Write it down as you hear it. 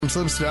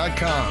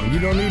freedomslips.com. You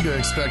don't need to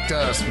expect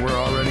us. We're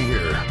already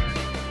here.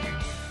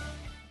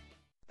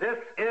 This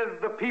is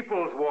the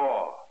people's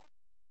war.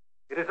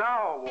 It is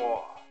our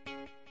war.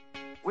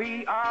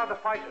 We are the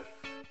fighters.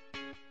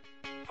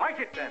 Fight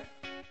it then.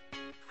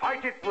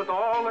 Fight it with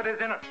all that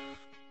is in us.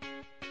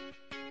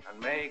 And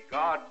may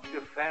God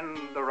defend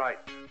the right.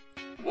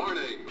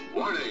 Warning!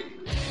 Warning!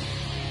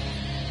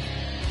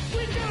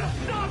 We gotta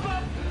stop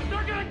them!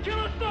 They're gonna kill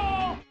us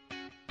all!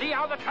 See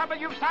how the trouble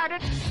you've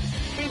started?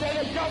 Be they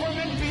the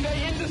government, be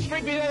they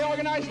industry, be they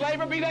organized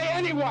labor, be they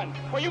anyone,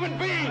 or human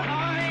beings.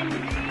 Time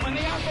when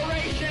the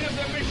operation of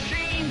the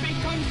machine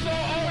becomes so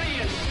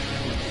odious,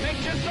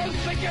 makes you so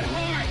sick at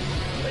heart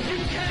that you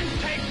can't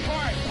take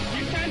part.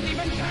 You can't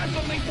even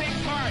passively take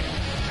part.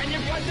 And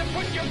you've got to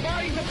put your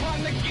bodies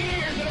upon the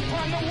gears and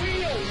upon the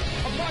wheels,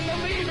 upon the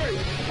levers,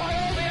 upon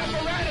all the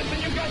apparatus,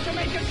 and you've got to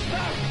make it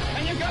stop.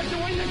 And you've got to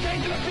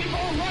indicate to the people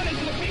who run it,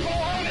 to the people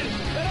who own it,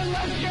 that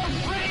unless you're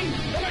free,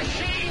 the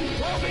machine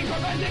will be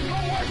prevented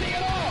from working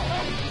at all.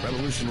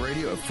 Revolution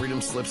Radio at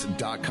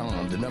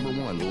freedomslips.com, the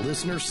 #1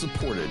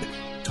 listener-supported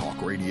talk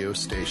radio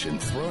station,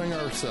 throwing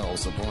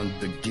ourselves upon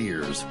the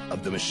gears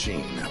of the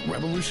machine.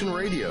 Revolution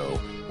Radio,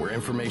 where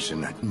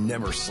information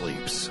never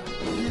sleeps.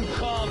 You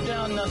called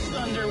down the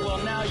thunder, well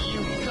now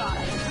you got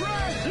it.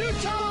 Right, you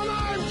tell them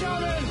I'm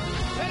coming,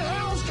 and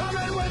hell's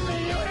coming with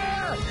me, you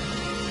hear?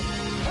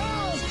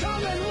 Hell's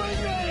coming with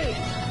me!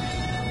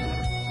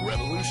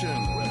 Revolution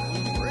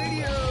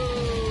Radio.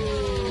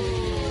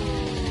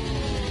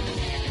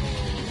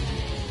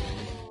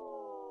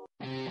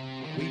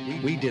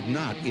 We did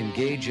not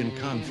engage in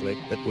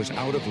conflict that was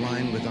out of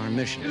line with our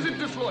mission. Is it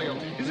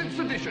disloyalty? Is it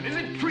sedition? Is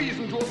it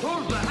treason to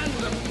oppose the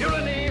hands of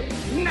tyranny?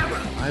 Never!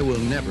 I will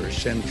never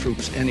send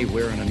troops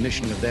anywhere on a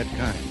mission of that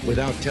kind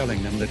without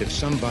telling them that if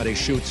somebody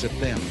shoots at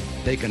them,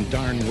 they can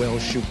darn well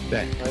shoot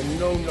back. I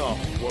know not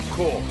what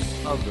course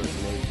others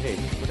may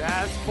take, but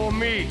as for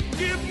me,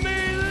 give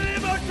me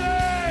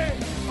liberty!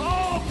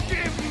 Oh,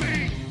 give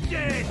me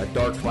death! A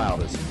dark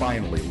cloud is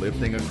finally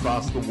lifting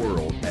across the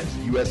world as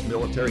U.S.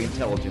 military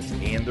intelligence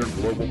and their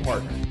global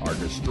partners are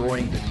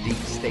destroying the deep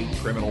state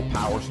criminal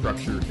power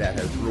structure that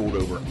has ruled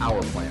over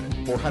our planet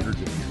for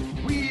hundreds of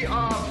years. We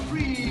are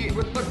free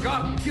with the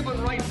God-given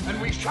right,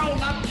 and we shall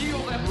not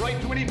yield that right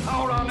to any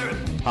power on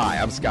earth. Hi,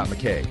 I'm Scott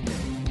McKay.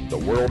 The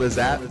world is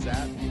at,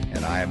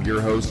 and I am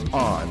your host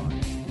on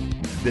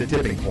The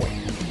Tipping Point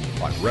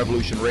on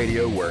Revolution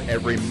Radio, where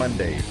every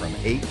Monday from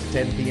 8 to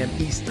 10 p.m.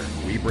 Eastern,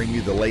 we bring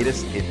you the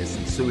latest in this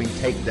ensuing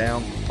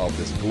takedown of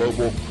this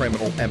global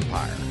criminal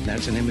empire.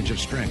 That's an image of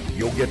strength.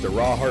 You'll get the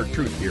raw, hard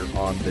truth here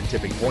on The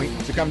Tipping Point,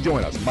 so come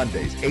join us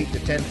Mondays, 8 to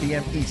 10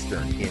 p.m.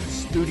 Eastern in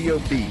Studio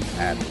B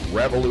at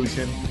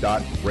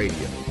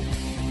revolution.radio.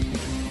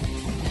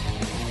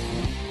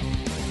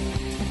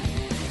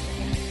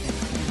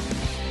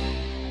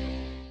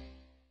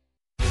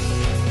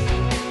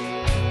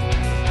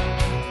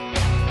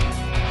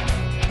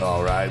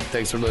 All right,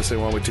 thanks for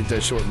listening while we took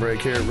that short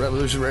break here at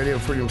Revolution Radio,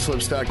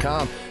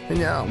 freedomslips.com. And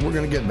now we're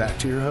going to get back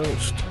to your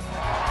host.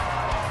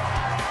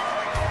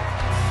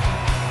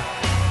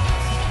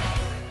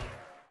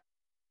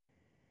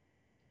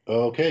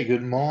 Okay,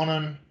 good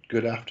morning,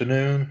 good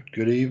afternoon,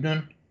 good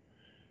evening,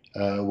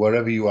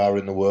 wherever you are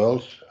in the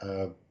world.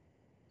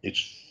 It's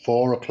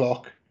 4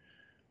 o'clock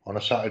on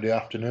a Saturday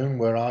afternoon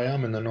where I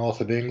am in the north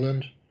of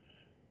England,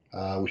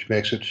 which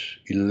makes it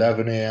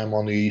 11 a.m.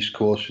 on the east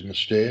coast in the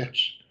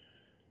States.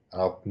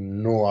 I have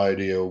no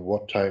idea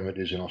what time it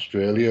is in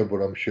Australia,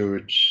 but I'm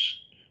sure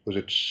was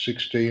it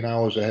 16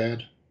 hours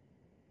ahead?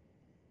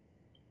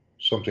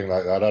 Something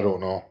like that, I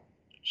don't know.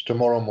 It's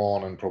tomorrow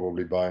morning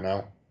probably by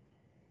now.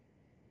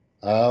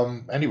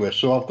 Anyway,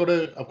 so I've got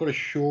a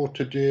show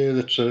today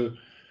that's a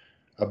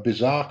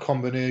bizarre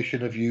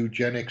combination of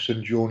eugenics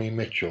and Joni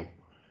Mitchell.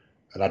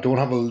 And I don't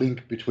have a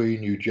link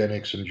between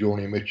eugenics and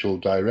Joni Mitchell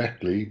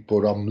directly,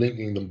 but I'm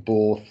linking them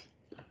both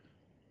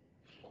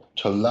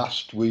to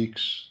last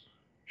week's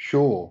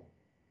show,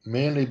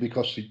 mainly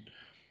because the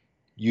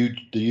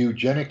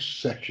eugenics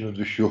section of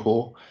the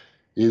show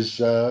is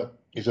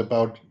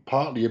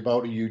partly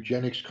about a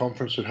eugenics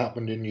conference that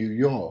happened in New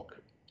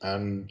York,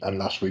 and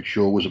last week's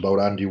show was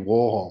about Andy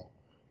Warhol,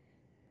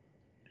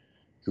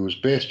 who was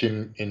based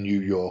in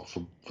New York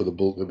for the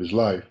bulk of his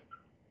life.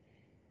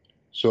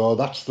 So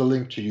that's the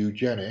link to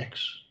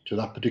eugenics, to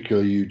that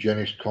particular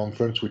eugenics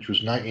conference, which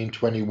was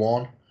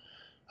 1921,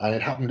 and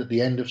it happened at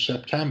the end of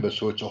September,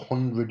 so it's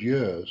 100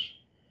 years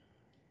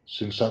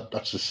since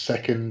that's the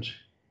second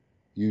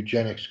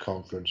eugenics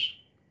conference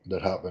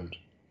that happened.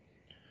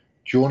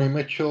 Joni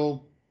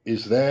Mitchell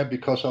is there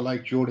because I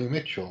like Joni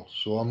Mitchell,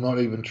 so I'm not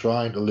even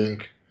trying to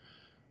link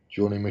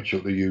Joni Mitchell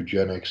to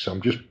eugenics.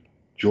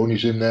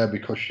 Joni's in there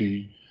because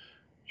she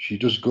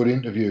does good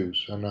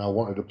interviews, and I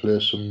wanted to play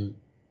some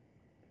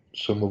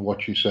of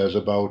what she says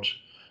about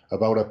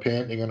her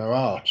painting and her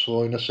art.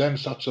 So in a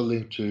sense, that's a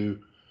link to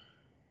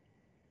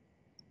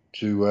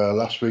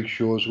last week's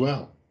show as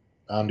well,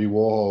 Andy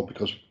Warhol,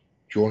 because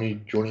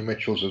Joni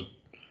Mitchell's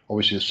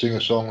obviously a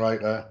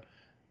singer-songwriter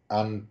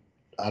and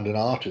an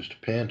artist,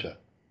 painter.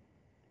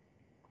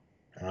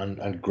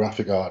 and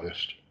graphic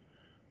artist.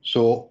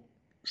 So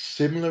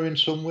similar in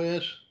some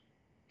ways,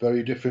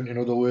 very different in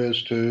other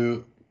ways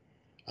to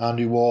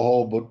Andy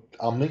Warhol, but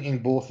I'm linking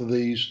both of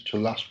these to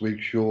last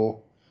week's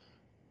show,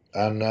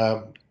 and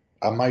I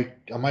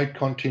might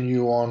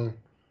continue on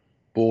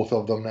both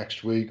of them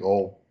next week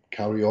or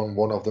carry on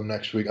one of them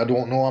next week. I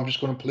don't know. I'm just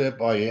going to play it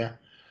by ear,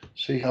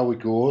 see how it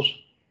goes.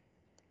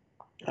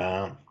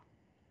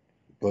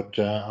 But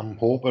I'm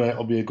hoping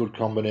it'll be a good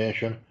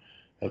combination.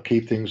 It'll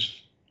keep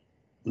things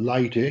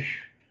lightish,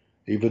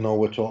 even though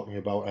we're talking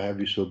about a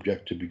heavy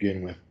subject to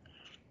begin with.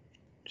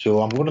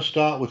 So I'm going to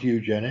start with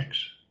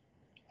eugenics.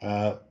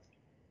 There's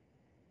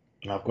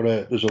a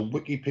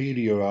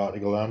Wikipedia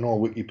article. I know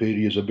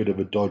Wikipedia is a bit of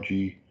a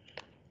dodgy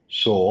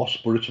source,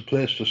 but it's a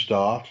place to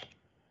start.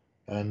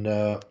 And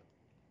I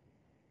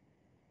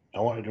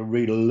wanted to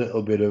read a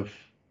little bit of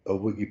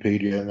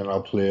Wikipedia, and then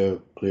I'll play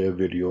a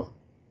video.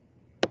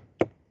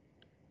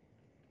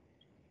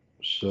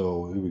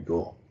 So here we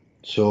go.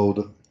 So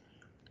the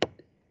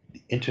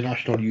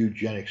International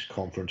Eugenics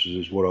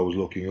Conferences is what I was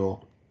looking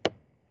up.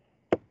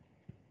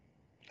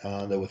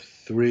 There were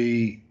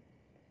 3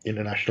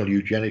 International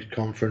Eugenics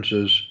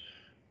Conferences,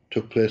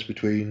 took place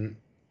between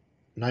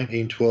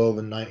 1912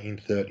 and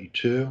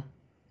 1932,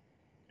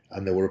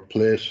 and they were a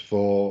place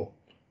for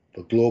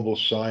global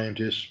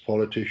scientists,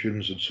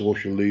 politicians and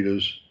social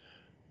leaders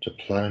to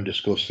plan and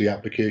discuss the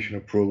application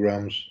of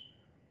programs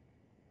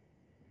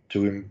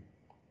to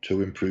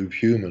improve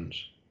humans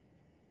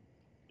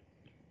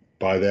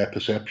by their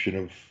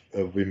perception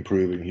of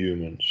improving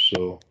humans.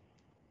 So,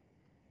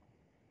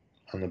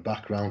 and the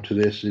background to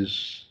this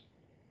is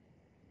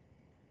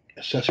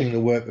assessing the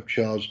work of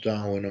Charles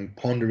Darwin and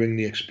pondering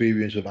the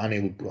experience of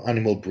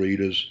animal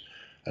breeders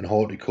and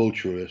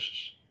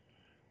horticulturists.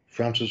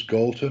 Francis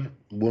Galton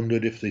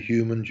wondered if the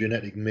human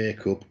genetic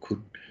makeup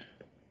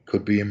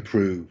could be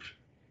improved.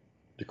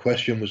 The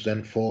question was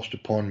then forced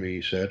upon me,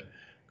 he said,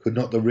 could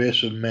not the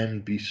race of men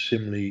be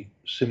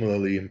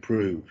similarly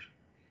improved?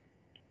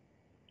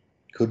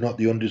 Could not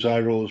the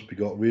undesirables be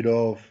got rid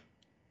of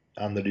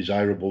and the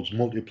desirables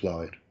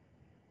multiplied?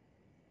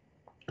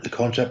 The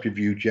concept of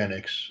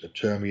eugenics, a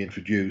term he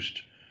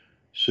introduced,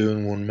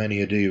 soon won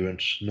many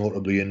adherents,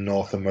 notably in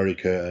North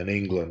America and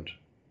England.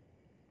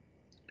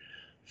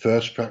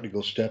 First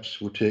practical steps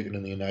were taken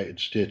in the United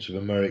States of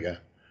America.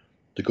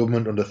 The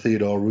government under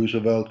Theodore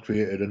Roosevelt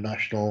created a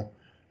National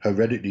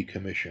Heredity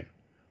Commission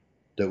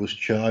that was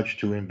charged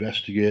to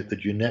investigate the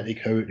genetic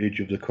heritage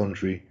of the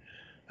country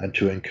and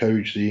to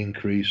encourage the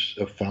increase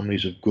of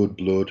families of good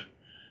blood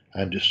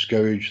and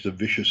discourage the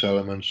vicious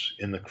elements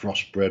in the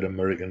crossbred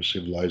American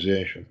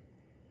civilization.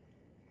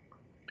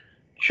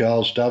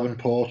 Charles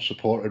Davenport,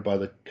 supported by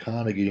the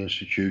Carnegie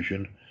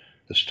Institution,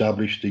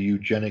 established the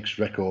Eugenics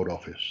Record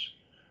Office.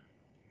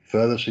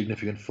 Further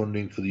significant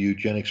funding for the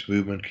eugenics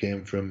movement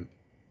came from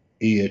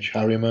E.H.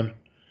 Harriman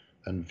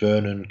and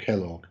Vernon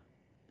Kellogg.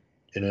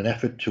 In an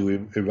effort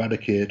to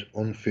eradicate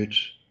unfit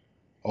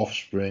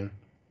offspring,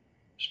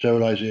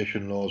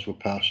 sterilization laws were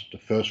passed, the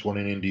first one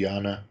in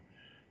Indiana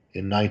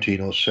in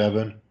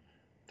 1907,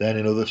 then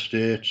in other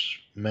states,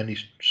 many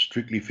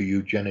strictly for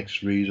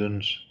eugenics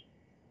reasons,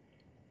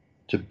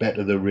 to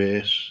better the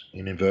race,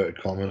 in inverted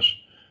commas,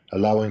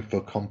 allowing for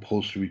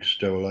compulsory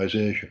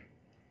sterilization.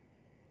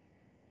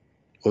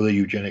 Other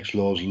eugenics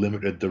laws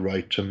limited the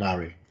right to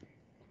marry.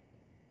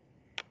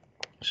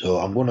 So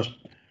I'm going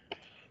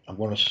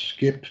to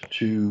skip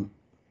to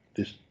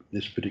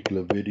this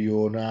particular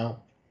video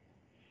now,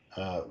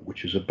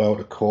 which is about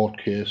a court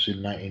case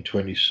in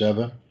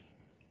 1927.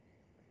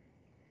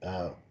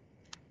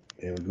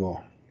 Here we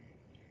go.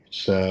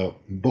 It's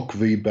Buck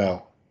v.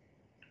 Bell,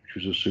 which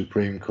was a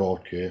Supreme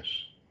Court case.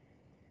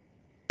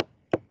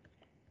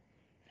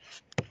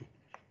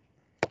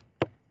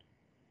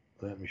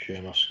 Let me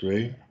share my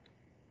screen.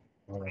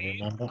 I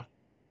remember.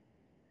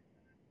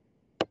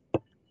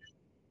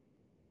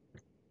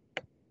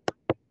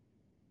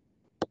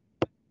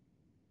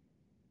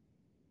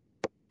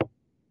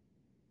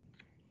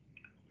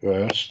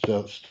 Right, let's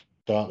start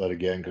that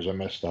again because I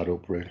messed that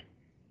up really.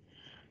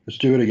 Let's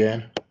do it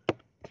again.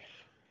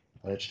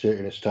 And it's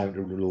taking its time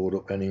to load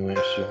up anyway,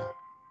 so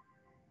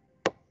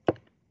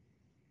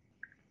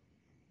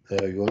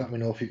there you go. Let me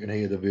know if you can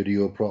hear the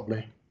video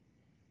properly.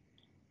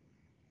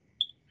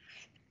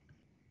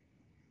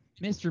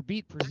 Mr.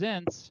 Beat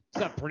presents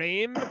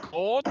Supreme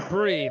Court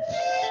Briefs.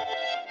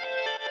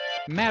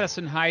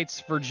 Madison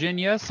Heights,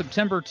 Virginia,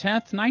 September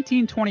 10th,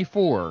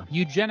 1924.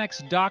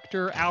 Eugenics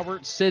Dr.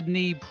 Albert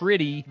Sidney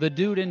Priddy, the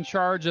dude in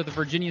charge of the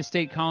Virginia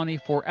State Colony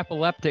for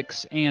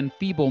Epileptics and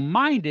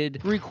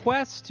Feeble-Minded,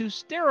 requests to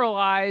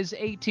sterilize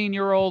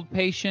 18-year-old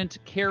patient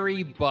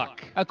Carrie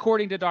Buck.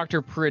 According to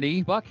Dr.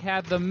 Priddy, Buck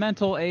had the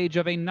mental age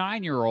of a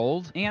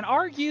 9-year-old and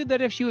argued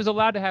that if she was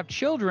allowed to have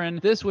children,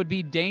 this would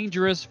be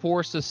dangerous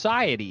for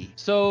society.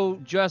 So,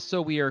 just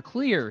so we are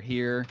clear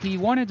here, he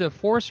wanted to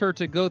force her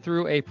to go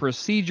through a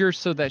procedure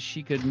so that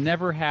she could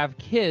never have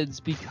kids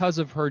because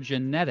of her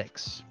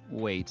genetics.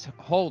 Wait,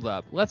 hold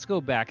up. Let's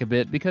go back a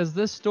bit because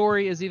this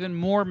story is even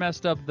more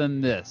messed up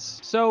than this.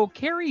 So,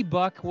 Carrie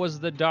Buck was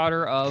the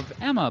daughter of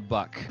Emma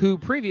Buck, who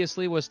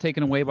previously was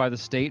taken away by the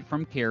state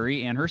from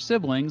Carrie and her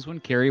siblings when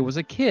Carrie was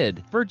a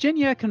kid.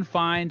 Virginia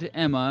confined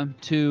Emma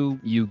to,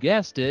 you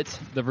guessed it,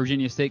 the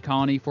Virginia State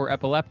Colony for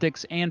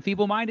Epileptics and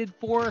Feeble-Minded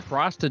for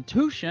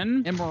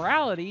prostitution,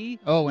 immorality,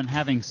 and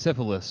having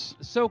syphilis.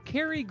 So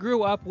Carrie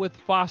grew up with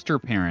foster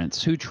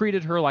parents who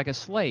treated her like a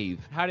slave.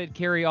 How did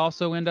Carrie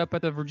also end up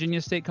at the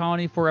Virginia State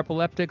Colony for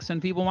Epileptics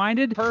and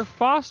Feeble-Minded? Her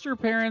foster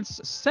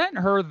parents sent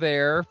her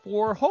there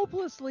for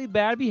hopelessly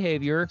bad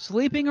behavior,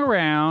 sleeping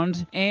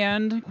around,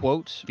 and,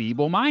 quote,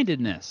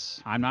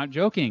 feeble-mindedness. I'm not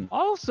joking.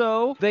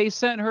 Also, they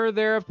sent her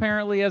there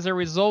apparently as a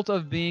result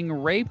of being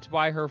raped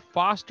by her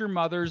foster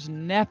mother's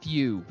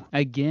nephew.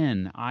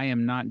 Again, I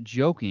am not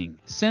joking.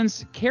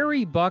 Since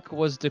Carrie Buck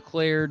was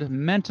declared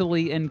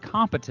mentally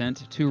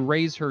incompetent to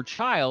raise her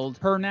child,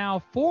 her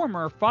now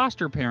former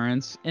foster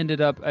parents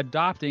ended up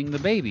adopting the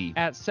baby.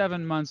 At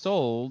 7 months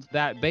old,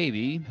 that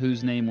baby,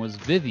 whose name was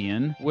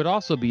Vivian, would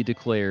also be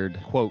declared,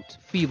 quote,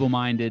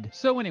 feeble-minded.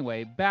 So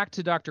anyway, back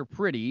to Dr.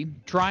 Pretty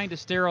trying to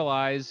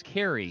sterilize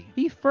Carrie.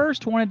 He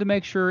first wanted to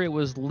make sure it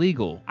was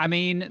legal. I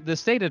mean, the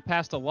state had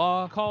passed a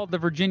law called the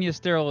Virginia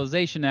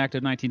Sterilization Act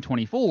of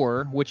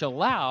 1924, which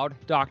allowed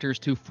doctors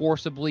to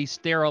forcibly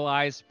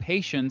sterilize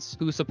patients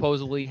who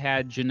supposedly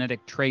had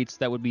genetic traits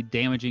that would be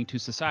damaging to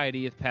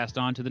society if passed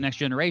on to the next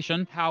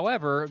generation.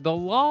 However, the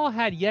law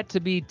had yet to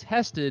be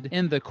tested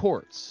in the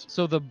courts.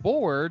 So the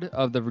board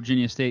of the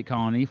Virginia State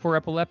Colony for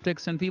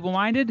Epileptics and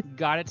Feeble-Minded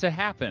got it to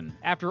happen.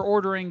 After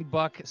ordering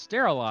Buck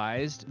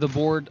sterilized, the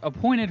board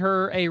appointed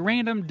her a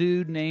random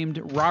dude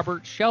named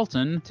Robert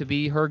Shelton to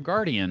be her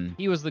guardian.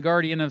 He was the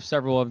guardian of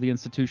several of the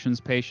institution's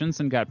patients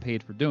and got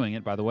paid for doing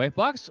it, by the way.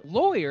 Buck's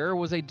lawyer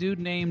was a dude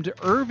named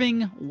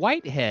Irving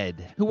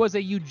Whitehead, who was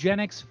a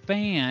eugenics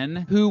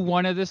fan who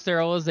wanted the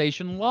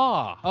sterilization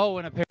law. Oh,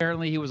 and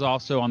apparently he was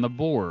also on the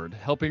board,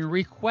 helping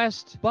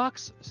request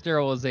Buck's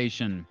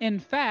sterilization. In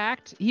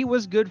fact, he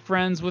was good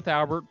friends with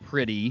Albert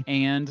Pretty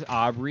and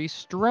Aubrey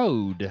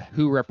Strode,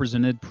 who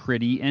represented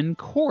Pretty in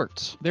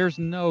court. There's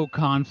no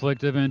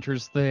conflict of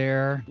interest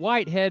there.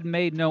 Whitehead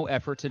made no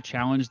effort to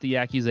challenge the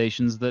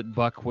accusations that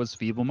Buck was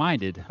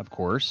feeble-minded, of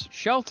course.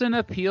 Shelton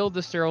appealed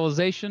the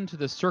sterilization to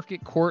the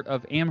Circuit Court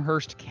of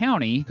Amherst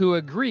County, who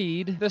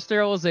agreed the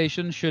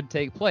sterilization should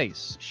take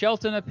place.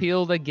 Shelton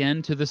appealed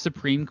again to the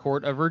Supreme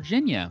Court of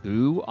Virginia,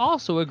 who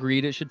also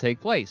agreed it should take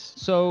place.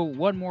 So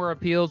one more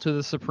appeal to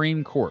the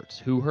Supreme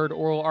Court, who heard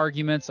oral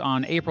arguments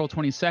on April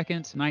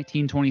 22nd,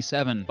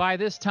 1927. By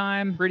this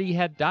time, Pretty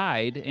had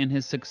died, and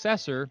his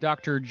successor,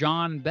 Dr.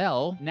 John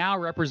Bell, now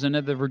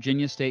represented the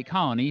Virginia State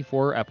Colony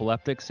for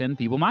Epileptics and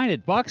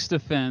Feeble-Minded. Buck's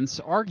defense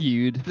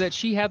argued that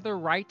she had the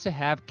right to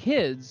have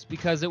kids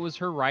because it was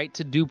her right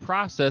to due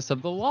process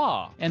of the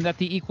law, and that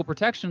the Equal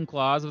Protection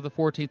Clause of the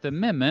 14th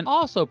Amendment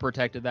also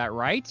protected that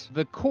right.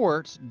 The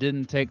court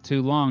didn't take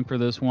too long for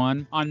this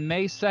one. On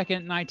May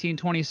 2nd,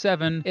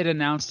 1927, it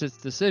announced its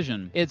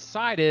decision. It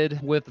sided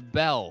with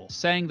Bell,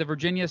 saying the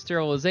Virginia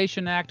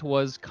Sterilization Act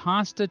was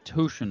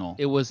constitutional.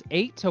 It was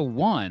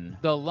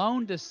 8-1. The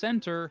lone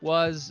dissenter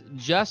was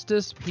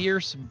Justice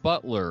Pierce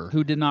Butler,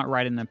 who did not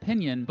write an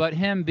opinion, but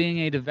him being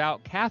a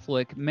devout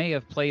Catholic may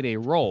have played a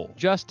role.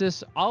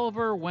 Justice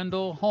Oliver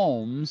Wendell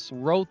Holmes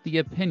wrote the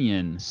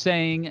opinion,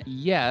 saying,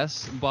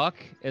 yes, Buck,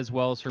 as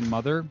well as her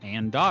mother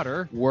and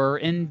daughter, were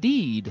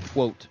indeed,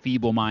 quote,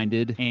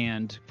 feeble-minded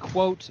and,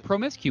 quote,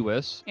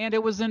 promiscuous, and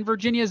it was in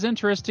Virginia's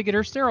interest to get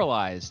her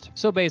sterilized.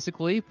 So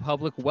basically,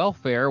 public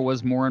welfare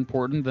was more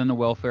important than the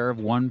welfare of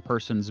one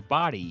person's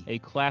body, a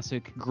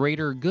classic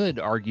greater good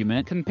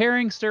argument,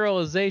 comparing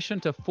sterilization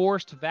to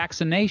forced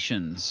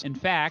vaccinations. In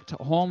fact,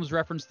 Holmes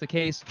referenced the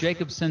case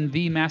Jacobson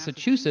v.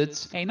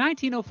 Massachusetts, a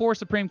 1904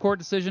 Supreme Court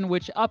decision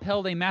which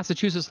upheld a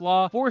Massachusetts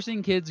law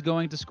forcing kids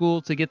going to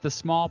school to get the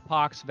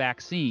smallpox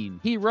vaccine.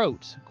 He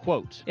wrote,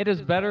 quote, it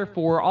is better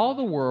for all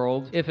the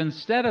world if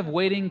instead of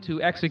waiting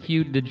to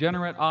execute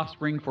degenerate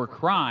offspring for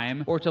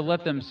crime or to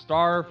let them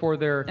starve for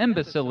their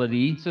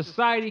imbecility,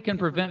 society can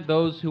prevent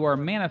those who are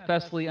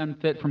manifestly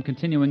unfit from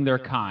continuing their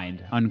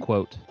kind,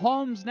 unquote.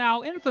 Holmes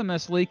now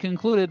infamously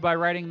concluded by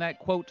writing that,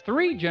 quote,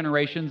 3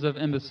 generations of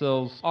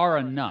imbeciles are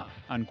enough,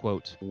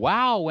 unquote.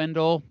 Wow,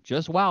 Wendell.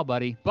 Just wow,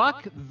 buddy.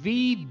 Buck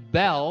v.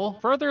 Bell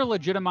further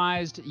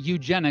legitimized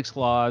eugenics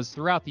laws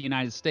throughout the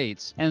United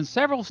States, and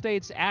several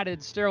states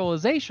added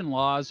sterilization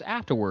laws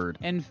afterward.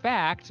 In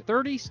fact,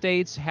 30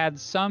 states had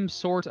some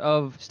sort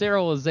of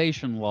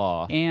sterilization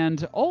law,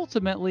 and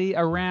ultimately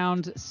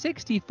around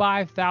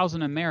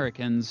 65,000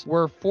 Americans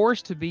were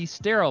forced to be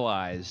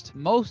sterilized,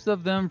 most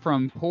of them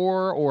from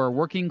poor or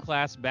working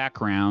class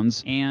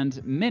backgrounds,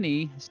 and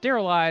many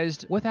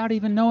sterilized without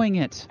even knowing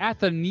it. At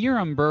the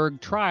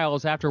Nuremberg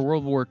trials after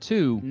World War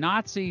II,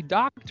 Nazi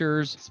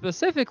doctors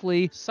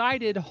specifically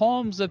cited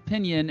Holmes'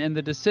 opinion in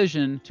the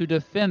decision to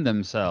defend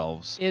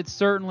themselves. It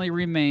certainly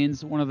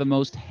remains one of the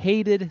most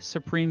hated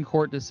Supreme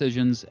Court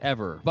decisions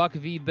ever. Buck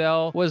v.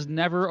 Bell was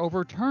never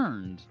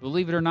overturned.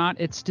 Believe it or not,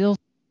 it's still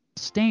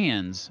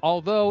stands,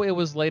 although it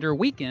was later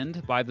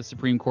weakened by the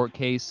Supreme Court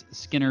case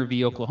Skinner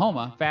v.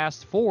 Oklahoma.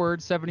 Fast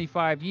forward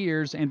 75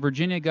 years, and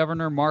Virginia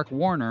Governor Mark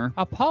Warner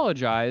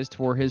apologized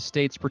for his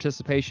state's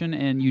participation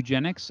in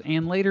eugenics,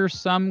 and later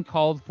some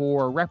called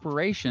for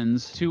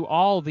reparations to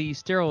all the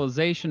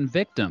sterilization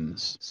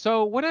victims.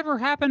 So whatever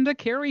happened to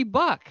Carrie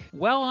Buck?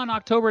 Well, on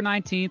October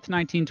 19th,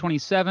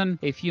 1927,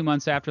 a few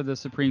months after the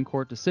Supreme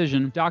Court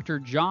decision, Dr.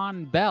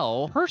 John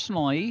Bell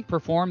personally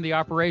performed the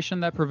operation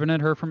that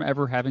prevented her from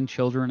ever having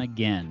children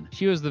again.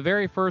 She was the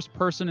very first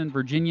person in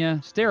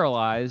Virginia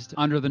sterilized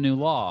under the new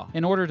law.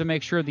 In order to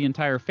make sure the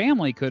entire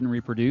family couldn't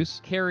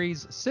reproduce,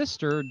 Carrie's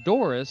sister,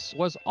 Doris,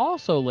 was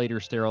also later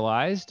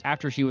sterilized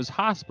after she was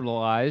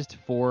hospitalized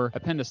for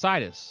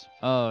appendicitis.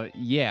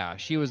 Yeah,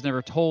 she was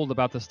never told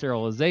about the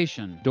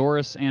sterilization.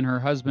 Doris and her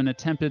husband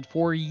attempted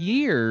for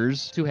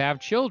years to have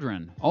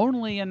children.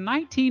 Only in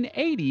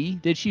 1980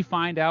 did she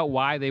find out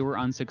why they were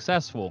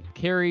unsuccessful.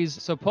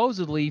 Carrie's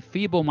supposedly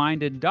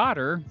feeble-minded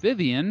daughter,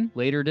 Vivian,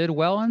 later did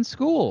well in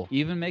school,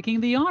 even making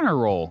the honor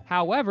roll.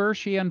 However,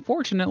 she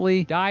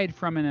unfortunately died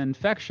from an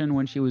infection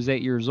when she was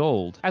 8 years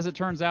old. As it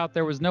turns out,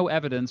 there was no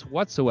evidence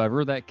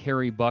whatsoever that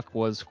Carrie Buck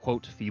was,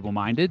 quote,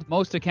 feeble-minded.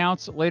 Most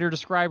accounts later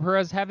describe her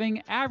as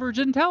having average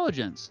intelligence.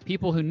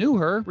 People who knew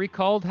her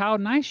recalled how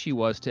nice she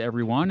was to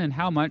everyone and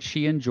how much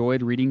she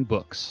enjoyed reading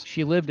books.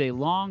 She lived a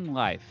long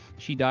life.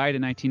 She died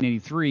in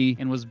 1983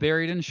 and was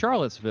buried in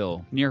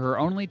Charlottesville, near her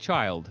only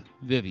child,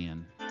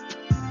 Vivian.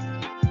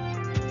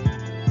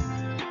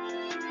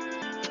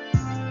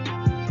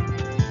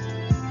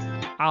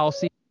 I'll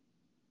see.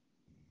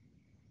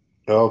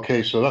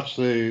 Okay, so that's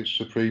the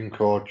Supreme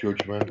Court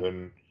judgment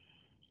and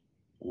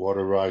what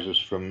arises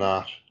from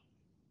that.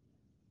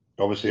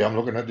 Obviously, I'm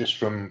looking at this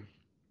from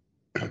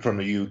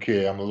the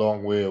UK. I'm a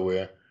long way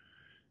away.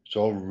 It's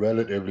all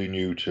relatively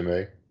new to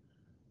me.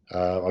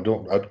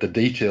 The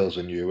details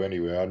are new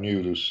anyway. I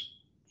knew there's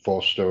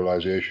forced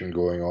sterilization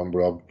going on,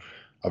 but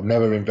I've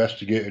never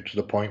investigated to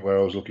the point where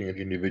I was looking at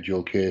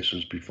individual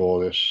cases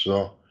before this.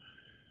 So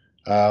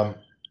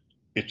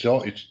it's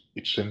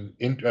an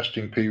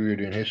interesting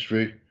period in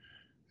history.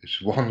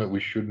 It's one that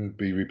we shouldn't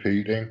be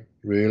repeating,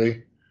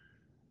 really.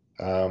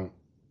 But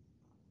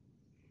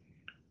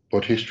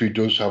history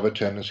does have a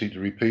tendency to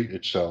repeat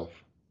itself.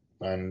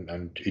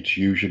 And it's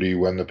usually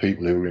when the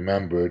people who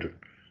remember it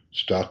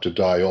start to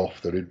die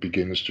off that it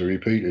begins to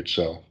repeat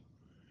itself.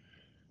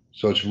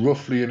 So it's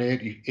roughly an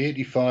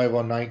 85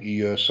 or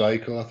 90-year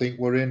cycle, I think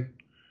we're in.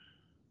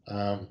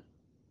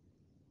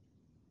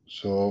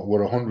 So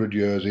we're 100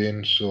 years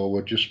in, so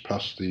we're just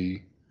past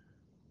the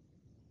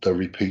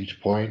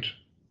repeat point.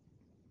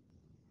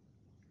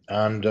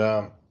 And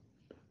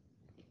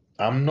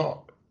I'm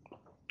not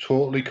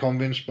totally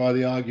convinced by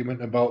the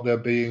argument about there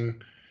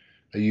being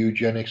a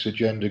eugenics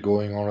agenda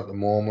going on at the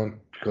moment,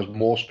 because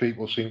most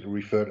people seem to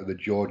refer to the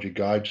Georgia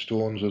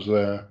Guidestones as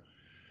their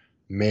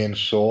main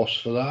source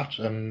for that,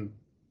 and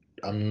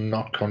I'm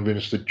not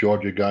convinced that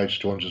Georgia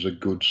Guidestones is a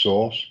good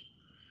source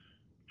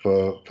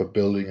for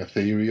building a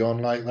theory on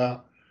like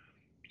that.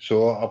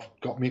 So I've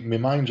got my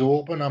mind's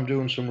open. I'm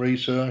doing some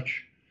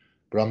research,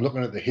 but I'm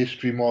looking at the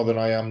history more than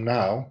I am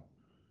now.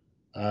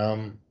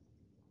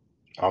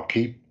 I'll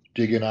keep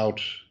digging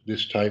out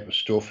this type of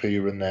stuff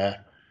here and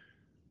there,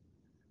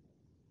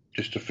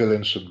 just to fill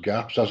in some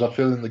gaps. As I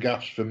fill in the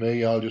gaps for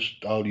me, I'll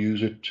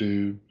use it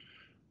to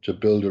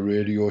build a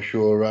radio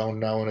show around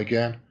now and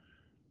again.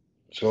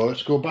 So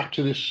let's go back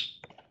to this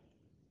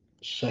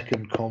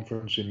second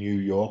conference in New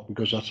York,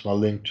 because that's my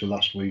link to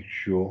last week's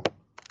show.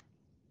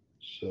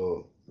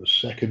 So the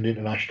second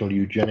International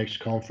Eugenics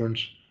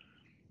Conference,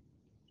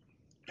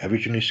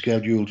 originally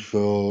scheduled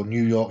for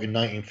New York in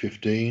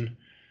 1915,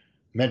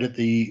 met at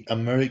the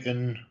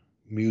American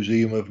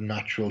Museum of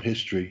Natural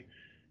History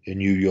in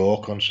New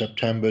York on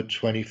September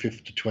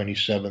 25th to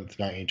 27th,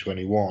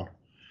 1921,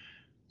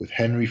 with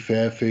Henry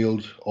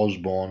Fairfield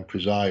Osborne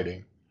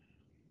presiding.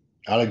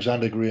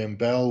 Alexander Graham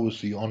Bell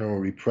was the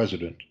honorary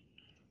president.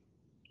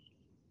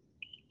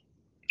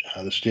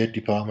 The State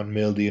Department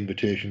mailed the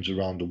invitations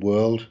around the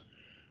world.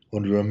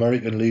 Under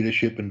American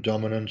leadership and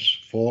dominance,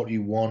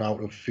 41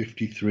 out of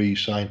 53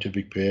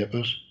 scientific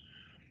papers,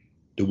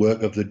 the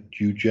work of the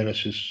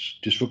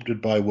eugenicists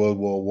disrupted by World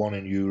War I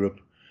in Europe,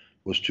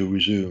 was to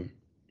resume.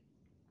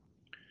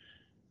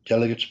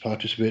 Delegates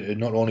participated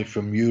not only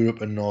from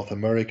Europe and North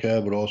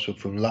America, but also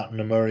from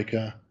Latin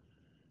America,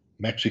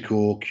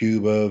 Mexico,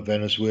 Cuba,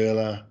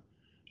 Venezuela,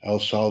 El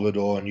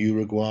Salvador and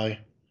Uruguay,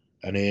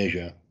 and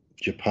Asia,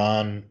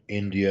 Japan,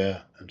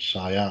 India, and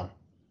Siam.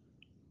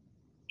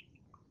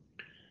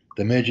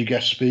 The major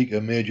guest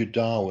speaker, Major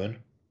Darwin,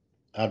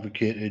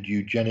 advocated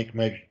eugenic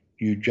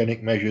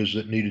measures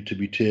that needed to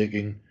be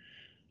taken,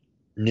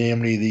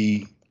 namely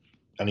the,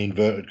 and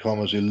inverted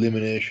commas,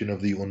 elimination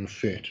of the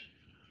unfit,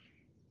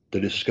 the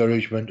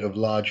discouragement of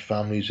large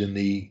families in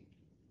the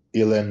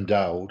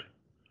ill-endowed,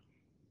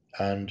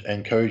 and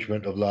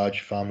encouragement of large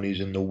families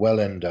in the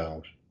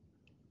well-endowed.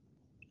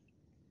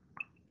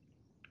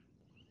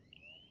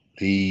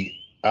 The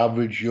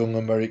average young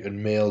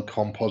American male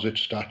composite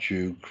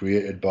statue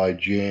created by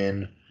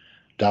Jane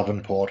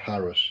Davenport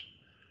Harris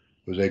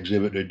was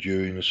exhibited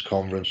during this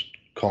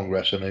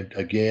Congress and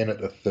again at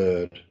the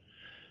third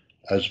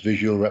as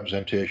visual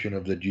representation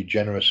of the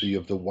degeneracy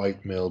of the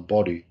white male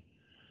body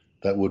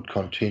that would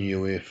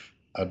continue if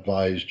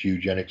advised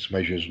eugenics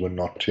measures were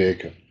not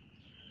taken.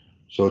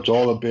 So it's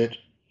all a bit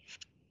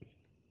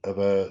of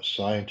a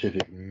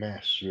scientific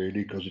mess, really,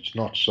 because it's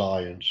not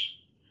science.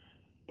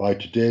 By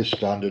today's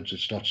standards,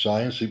 it's not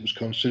science. It was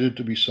considered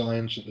to be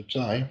science at the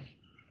time.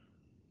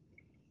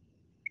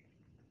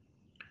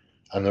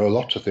 And there are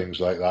lots of things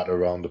like that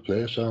around the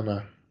place, aren't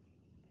there?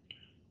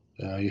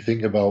 You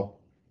think about,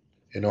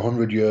 in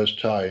 100 years'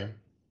 time,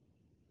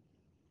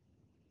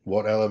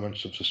 what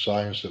elements of the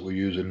science that we're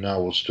using now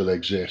will still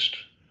exist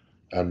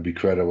and be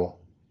credible?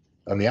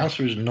 And the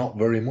answer is not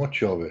very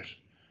much of it,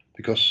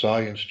 because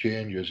science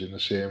changes in the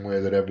same way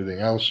that everything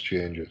else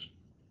changes.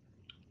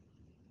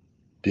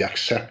 The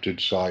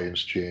accepted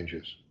science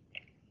changes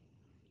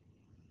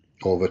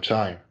over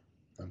time,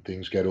 and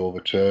things get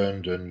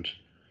overturned and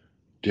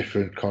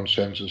different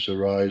consensus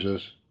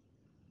arises,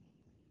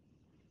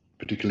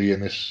 particularly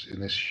in this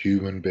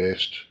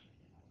human-based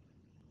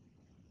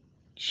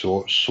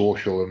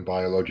social and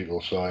biological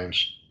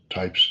science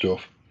type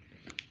stuff.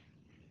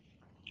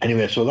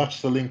 Anyway, so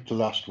that's the link to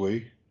last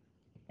week.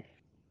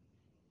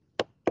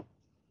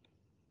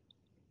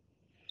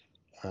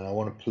 And I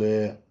want to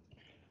play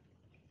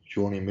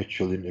Joni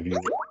Mitchell interview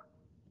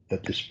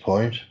at this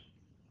point.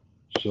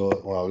 So,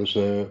 well,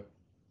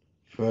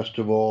 first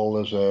of all,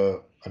 there's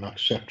an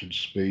acceptance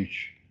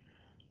speech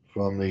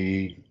from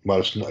the, well,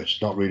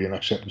 it's not really an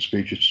acceptance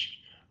speech, it's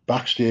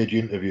backstage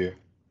interview.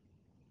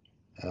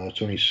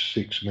 It's only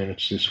 6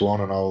 minutes, this one,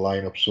 and I'll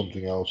line up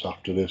something else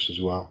after this as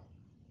well.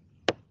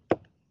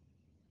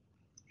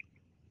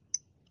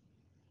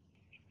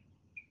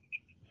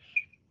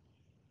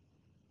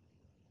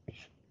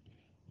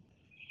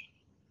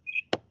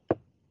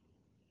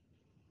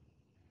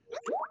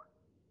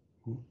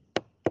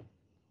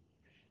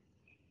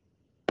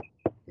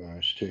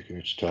 It's taking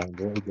its time,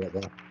 but we'll get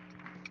that.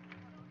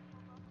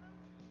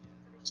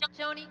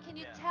 Joni, can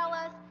you tell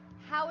us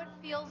how it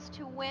feels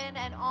to win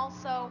and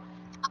also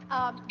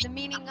the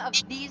meaning of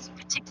these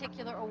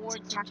particular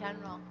awards in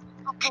general?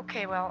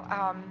 Okay, well,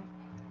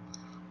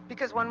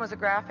 because one was a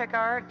graphic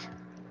art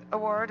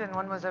award and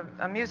one was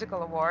a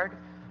musical award,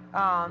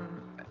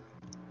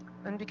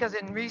 and because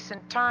in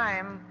recent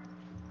time,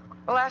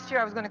 well, last year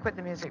I was going to quit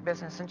the music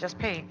business and just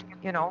paint,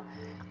 you know,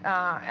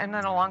 and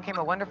then along came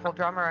a wonderful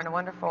drummer and a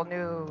wonderful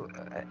new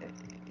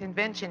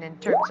invention in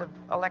terms of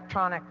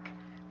electronic,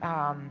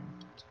 I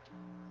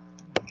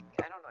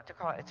don't know what to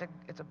call it.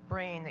 It's a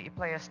brain that you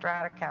play a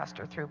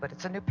Stratocaster through, but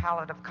it's a new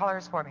palette of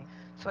colors for me.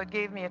 So it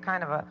gave me a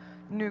kind of a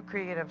new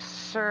creative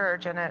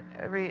surge, and it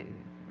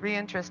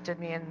reinterested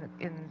me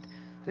in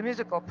the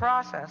musical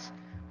process.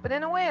 But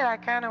in a way, I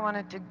kind of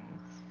wanted to,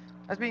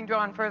 I was being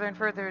drawn further and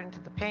further into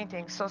the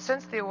painting. So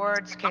since the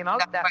awards came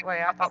out that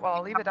way, I thought, well,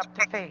 I'll leave it up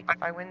to fate.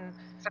 If I win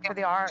for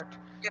the art,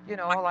 you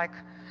know, like,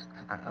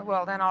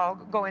 well, then I'll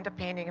go into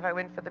painting if I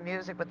win for the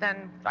music. But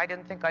then I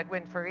didn't think I'd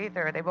win for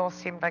either. They both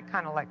seemed like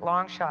kind of like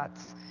long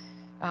shots.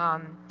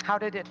 How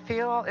did it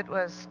feel? It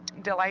was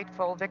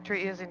delightful.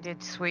 Victory is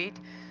indeed sweet.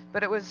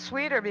 But it was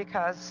sweeter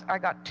because I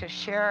got to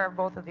share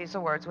both of these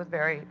awards with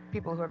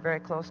people who are very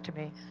close to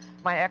me.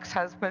 My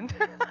ex-husband,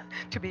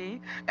 to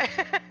be,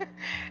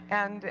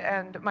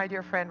 and my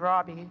dear friend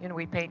Robbie. You know,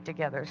 we paint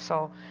together.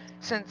 So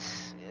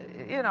since,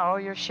 you know,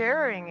 you're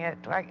sharing it,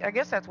 I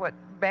guess that's what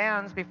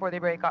bands, before they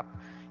break up,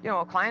 you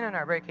know, Klein and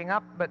I are breaking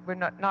up, but we're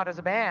not as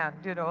a band,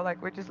 you know,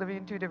 like we're just living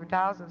in two different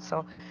houses.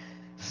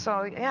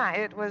 So yeah,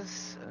 it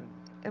was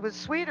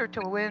sweeter to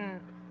win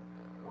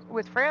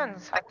with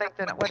friends, I think,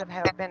 than it would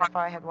have been if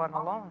I had won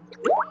alone.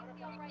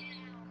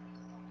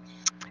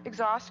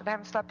 Exhausted. I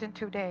haven't slept in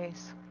 2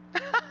 days.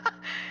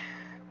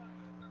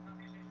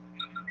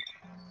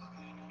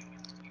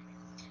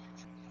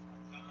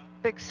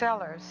 Big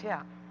sellers,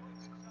 yeah.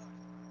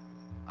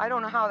 I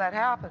don't know how that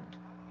happened.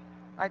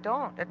 I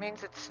don't. It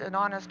means it's an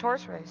honest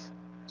horse race.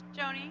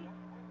 Joni?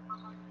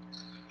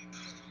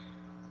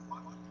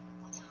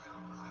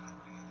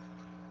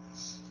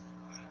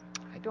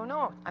 I don't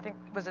know. I think,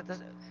 was it this?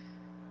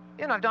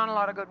 You know, I've done a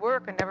lot of good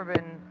work and never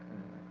been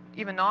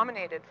even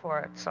nominated for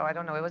it. So I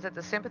don't know. Was it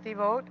the sympathy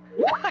vote?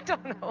 I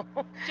don't know.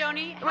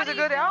 Joni, it was a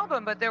good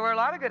album, but there were a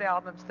lot of good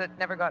albums that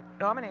never got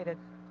nominated.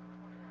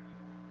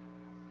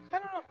 I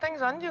don't know.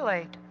 Things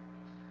undulate.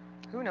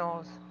 Who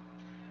knows?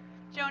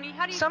 Joni,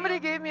 how do you Somebody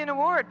gave me an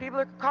award. People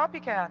are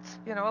copycats,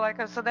 you know,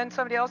 like, so then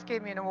somebody else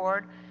gave me an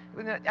award.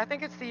 I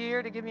think it's the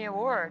year to give me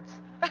awards.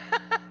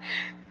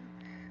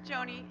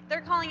 Joni,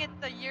 they're calling it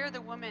the Year of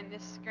the Woman,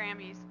 this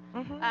Grammys.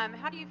 Mm-hmm.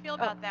 How do you feel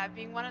about that,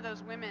 being one of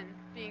those women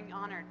being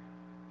honored?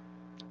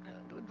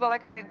 Well,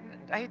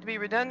 I hate to be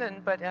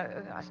redundant, but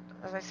as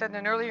I said in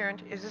an earlier,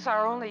 is this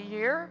our only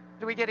year?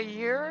 Do we get a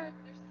year?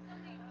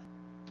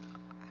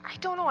 I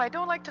don't know. I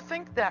don't like to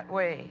think that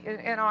way. You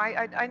know,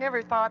 I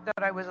never thought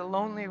that I was a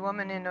lonely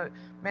woman in a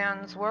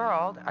man's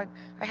world.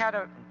 I had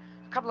a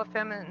couple of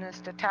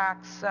feminist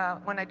attacks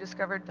when I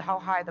discovered how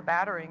high the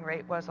battering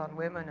rate was on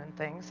women and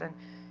things, and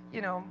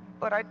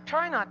but I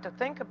try not to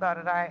think about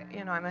it.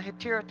 I'm a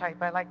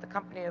heterotype. I like the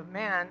company of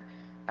men.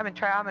 I've been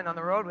traveling on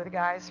the road with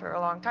guys for a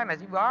long time,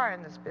 as you are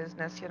in this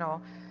business,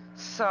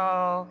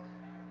 So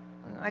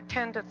I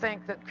tend to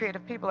think that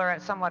creative people are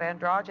somewhat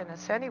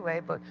androgynous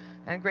anyway,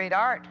 and great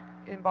art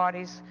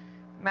embodies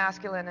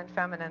masculine and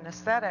feminine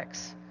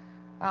aesthetics.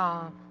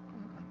 I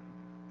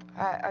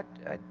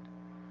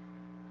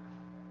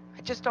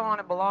just don't want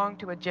to belong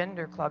to a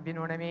gender club, you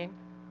know what I mean?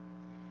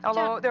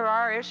 Although there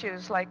are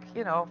issues like,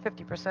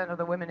 50% of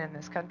the women in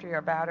this country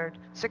are battered,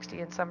 60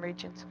 in some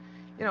regions,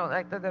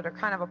 like that are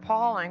kind of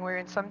appalling. We're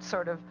in some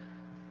sort of,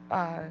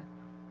 I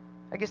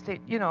guess they,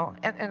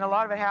 and a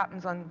lot of it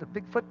happens on the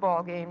big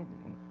football game.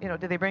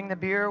 Do they bring the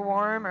beer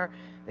warm, or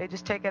they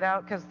just take it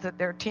out because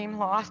their team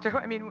lost? Or,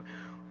 I mean,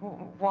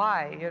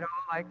 why?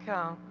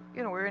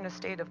 We're in a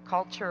state of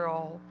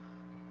cultural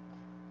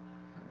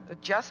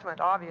adjustment,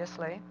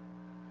 obviously.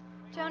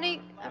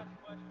 Joni,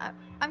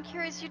 I'm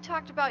curious, you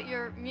talked about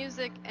your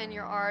music and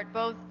your art,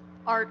 both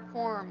art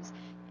forms.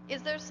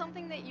 Is there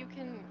something that you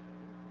can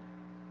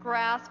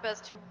grasp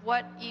as to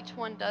what each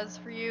one does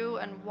for you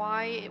and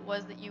why it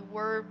was that you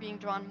were being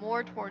drawn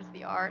more towards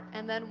the art,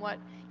 and then what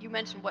you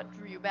mentioned what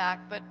drew you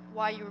back, but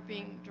why you were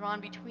being drawn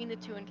between the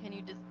two, and can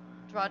you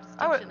draw a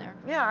distinction there?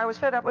 Yeah, I was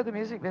fed up with the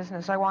music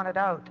business. I wanted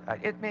out.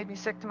 It made me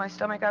sick to my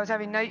stomach. I was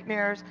having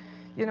nightmares,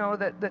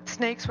 that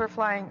snakes were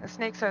flying.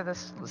 Snakes are the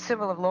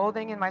symbol of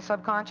loathing in my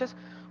subconscious.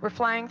 Were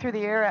flying through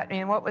the air at me,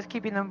 and what was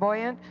keeping them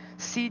buoyant?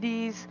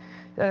 CDs.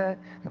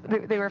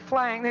 They were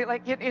flying. They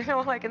like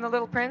like in The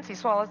Little Prince, he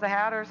swallows the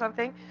hat or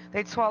something.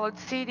 They'd swallowed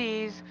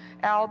CDs,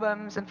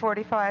 albums, and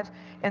 45s,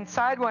 and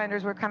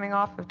sidewinders were coming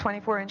off of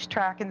 24-inch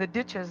track in the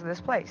ditches of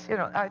this place.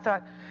 I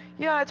thought,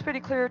 yeah, it's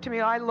pretty clear to me.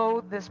 I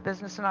loathe this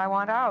business and I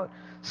want out.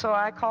 So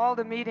I called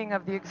a meeting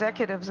of the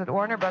executives at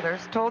Warner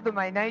Brothers, told them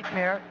my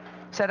nightmare,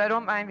 said I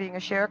don't mind being a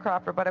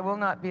sharecropper, but I will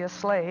not be a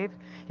slave.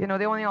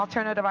 The only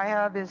alternative I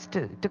have is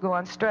to go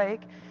on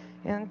strike.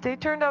 And they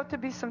turned out to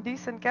be some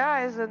decent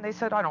guys, and they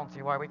said, I don't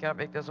see why we can't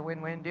make this a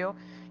win-win deal.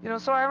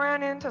 So I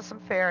ran into some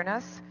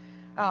fairness.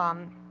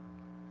 And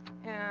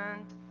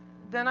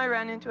then I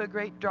ran into a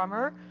great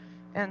drummer,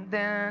 and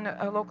then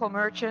a local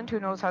merchant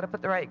who knows how to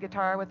put the right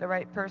guitar with the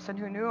right person,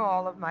 who knew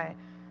all of my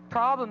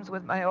problems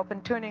with my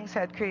open tunings,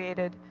 had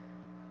created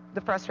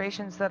the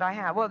frustrations that I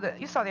have. Well,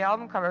 you saw the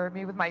album cover of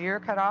me with my ear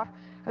cut off.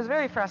 I was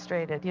very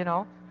frustrated,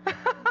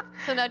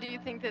 So now do you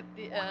think that,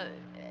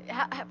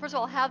 first of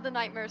all, have the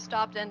nightmares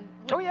stopped, and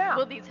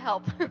will these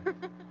help?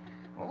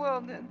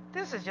 Well,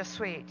 this is just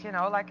sweet, and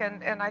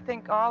I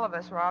think all of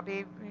us,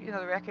 Robbie,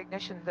 the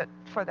recognition that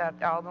for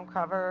that album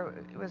cover,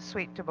 it was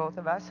sweet to both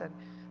of us. And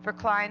for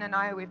Klein and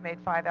I, we've made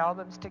 5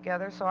 albums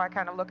together, so I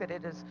kind of look at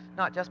it as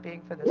not just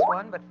being for this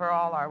one, but for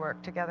all our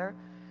work together.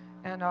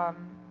 And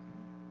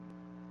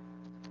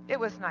it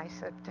was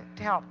nice. It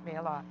helped me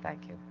a lot.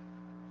 Thank you.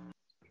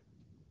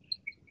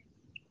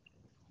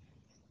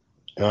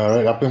 All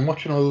right, I've been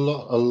watching a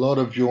lot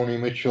of Joni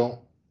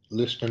Mitchell,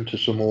 listening to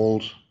some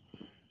old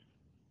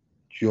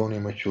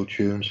Joni Mitchell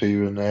tunes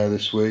here and there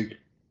this week,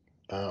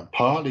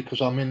 partly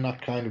because I'm in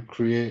that kind of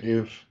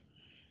creative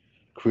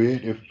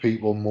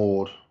people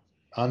mode.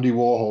 Andy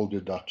Warhol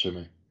did that to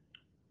me.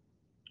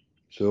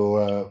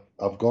 So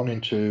I've gone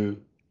into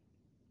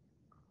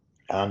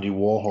Andy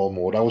Warhol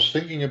mode. I was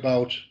thinking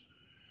about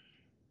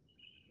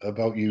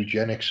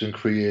eugenics and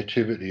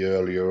creativity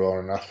earlier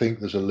on, and I think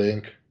there's a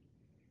link.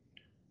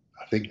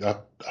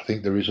 I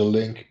think there is a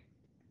link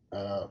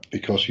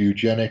because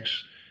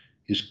eugenics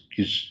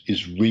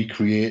is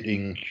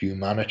recreating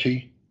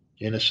humanity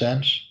in a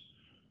sense.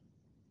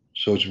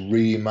 So it's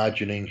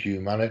reimagining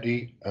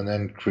humanity and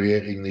then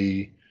creating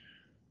the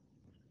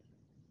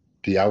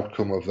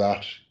outcome of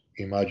that,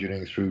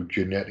 imagining through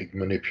genetic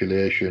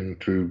manipulation,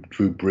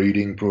 through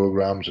breeding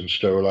programs and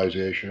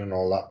sterilization and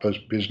all that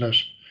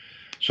business.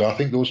 So I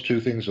think those two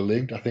things are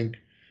linked. I think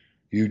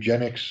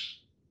eugenics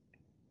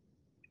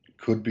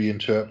could be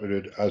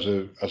interpreted as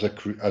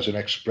an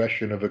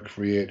expression of a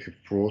creative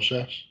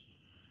process,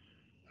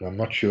 and I'm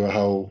not sure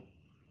how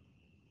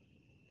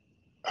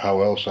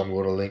else I'm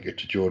going to link it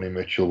to Joni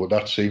Mitchell, but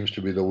that seems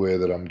to be the way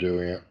that I'm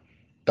doing it.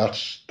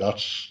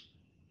 That's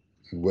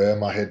where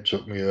my head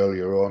took me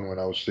earlier on when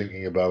I was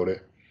thinking about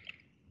it.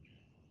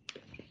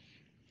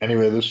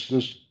 Anyway,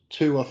 there's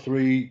 2 or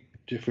 3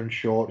 different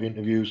short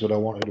interviews that I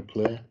wanted to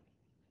play.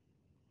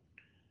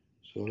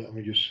 So let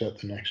me just set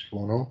the next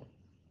one up.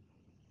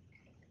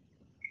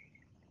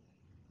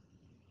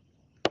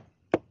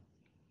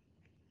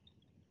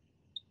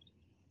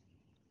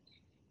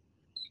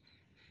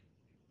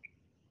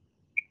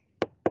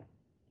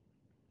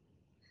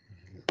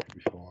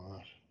 Before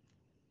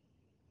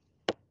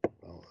that,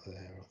 about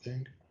there, I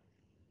think.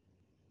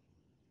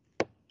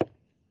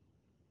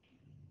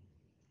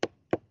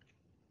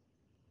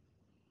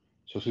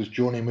 So this is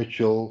Joni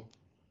Mitchell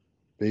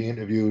being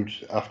interviewed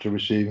after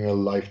receiving a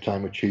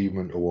Lifetime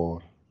Achievement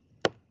Award.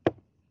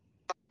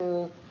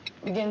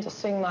 begin to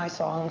sing my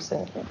songs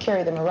and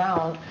carry them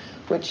around,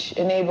 which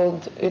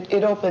enabled,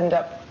 it opened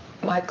up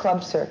my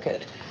club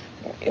circuit.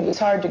 It was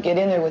hard to get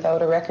in there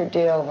without a record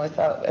deal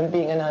and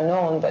being an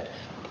unknown, but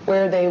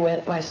where they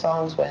went, my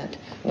songs went.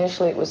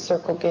 Initially it was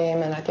Circle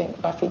Game, and I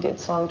think Buffy did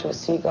Song to a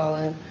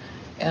Seagull,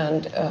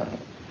 and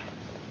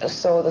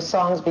so the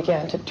songs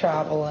began to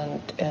travel,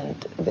 and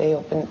they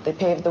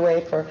paved the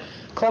way for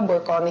club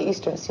work on the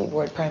Eastern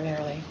Seaboard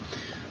primarily.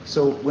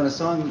 So when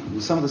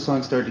some of the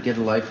songs started to get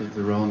a life of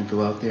their own,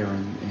 go out there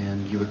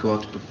and you would go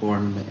out to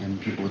perform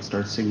and people would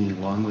start singing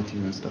along with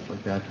you and stuff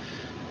like that,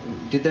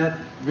 did that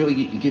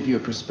really give you a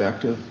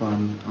perspective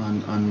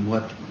on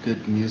what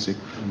good music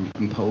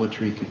and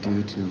poetry could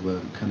do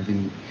to kind of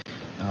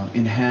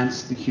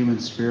enhance the human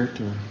spirit?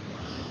 Or?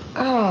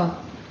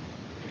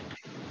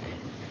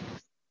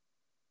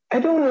 I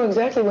don't know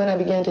exactly when I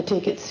began to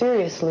take it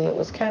seriously. It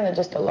was kind of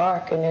just a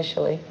lark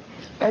initially.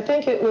 I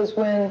think it was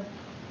when,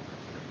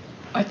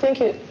 well,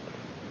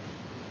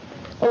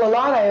 a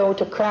lot I owe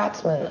to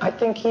Kratzman. I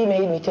think he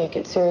made me take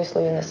it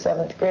seriously in the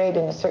 7th grade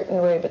in a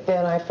certain way, but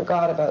then I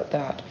forgot about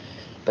that.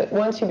 But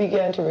once you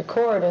began to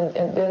record and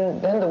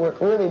then the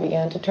work really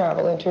began to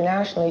travel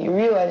internationally, you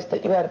realized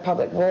that you had a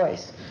public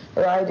voice,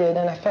 or I did,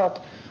 and I felt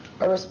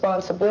a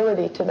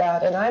responsibility to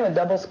that. And I'm a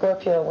double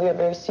Scorpio, and we are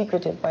very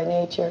secretive by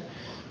nature.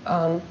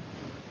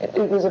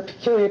 It was a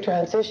peculiar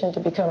transition to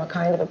become a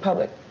kind of a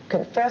public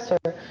confessor,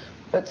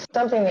 but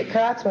something that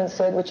Kratzman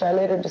said, which I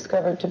later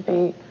discovered to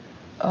be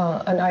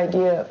an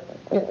idea,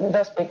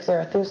 thus spake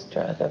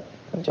Zarathustra,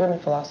 the German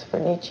philosopher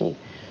Nietzsche.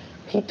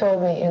 He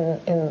told me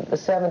in the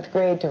 7th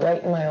grade to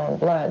write in my own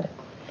blood,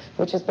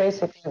 which is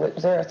basically what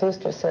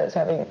Zarathustra says,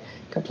 having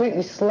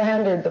completely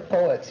slandered the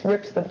poets,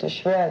 rips them to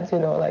shreds,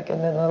 and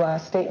then the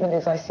last statement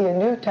is, I see a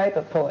new type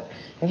of poet,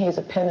 and he's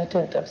a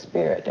penitent of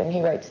spirit, and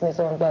he writes in his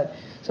own blood.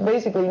 So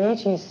basically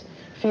Nietzsche's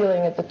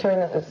feeling at the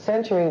turn of the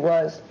century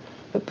was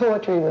the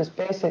poetry was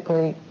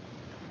basically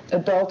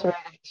adulterated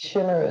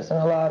chimeras, and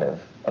a lot of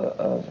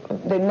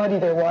they muddy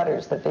their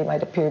waters that they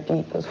might appear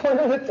deep, was one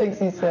of the things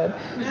he said.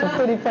 Some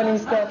pretty funny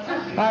stuff.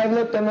 I've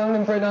looked among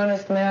them for an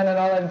honest man, and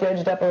all I've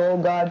dredged up are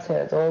old God's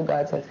heads.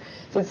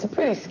 So it's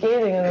pretty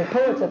scathing, and the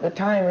poets at the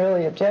time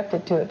really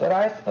objected to it, but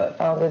I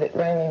found that it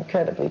rang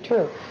incredibly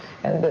true.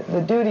 And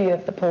the duty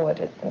of the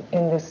poet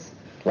in this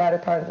latter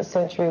part of the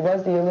century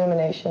was the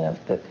illumination of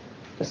the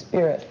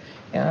spirit.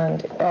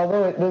 And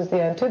although it was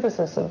the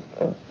antithesis of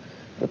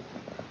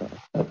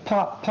the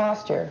pop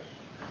posture,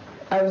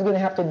 I was going to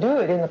have to do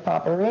it in the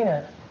pop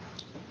arena.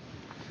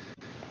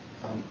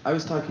 I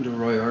was talking to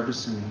Roy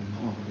Orbison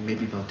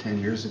maybe about 10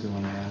 years ago,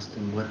 and I asked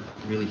him what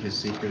really his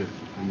secret of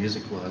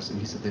music was, and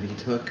he said that he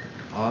took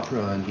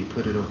opera and he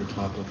put it over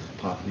top of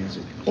pop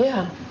music.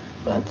 Yeah,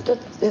 well,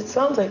 it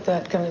sounds like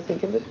that, kind of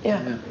think of it.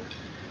 Yeah.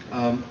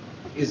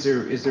 Is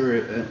there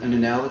an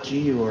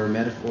analogy or a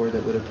metaphor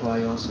that would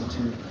apply also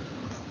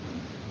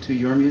to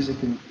your music?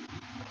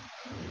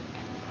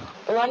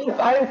 Well, I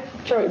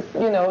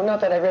not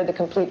that I read the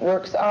complete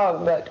works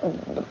of,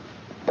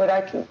 but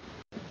I can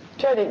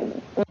try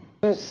to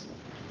use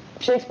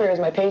Shakespeare as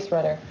my pace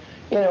runner,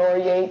 or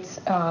Yeats,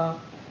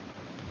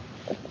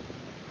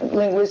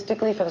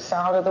 linguistically for the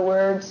sound of the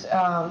words,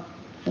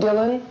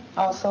 Dylan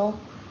also.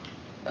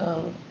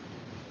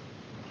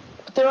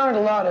 But there aren't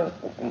a lot of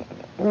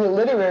real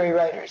literary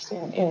writers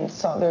in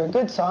song. They're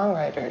good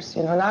songwriters,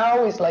 and I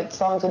always liked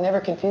songs and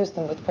never confused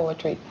them with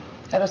poetry.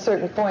 At a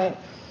certain point,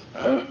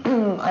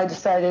 I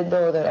decided,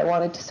 though, that I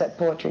wanted to set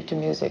poetry to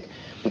music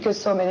because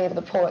so many of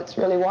the poets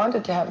really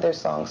wanted to have their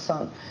songs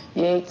sung.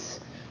 Yeats,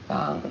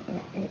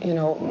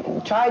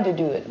 tried to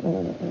do it,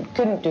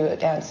 couldn't do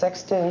it. Anne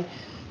Sexton,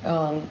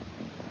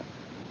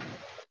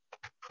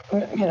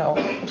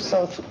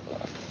 so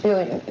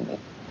feeling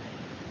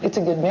it's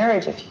a good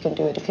marriage if you can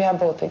do it. If you have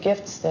both the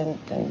gifts, then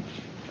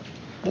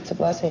it's a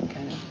blessing,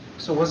 kind of.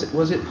 So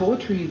was it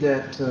poetry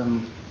that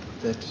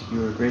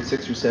your grade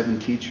 6 or 7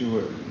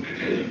 teacher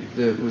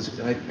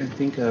I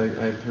think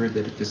I've heard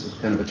that this was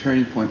kind of a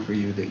turning point for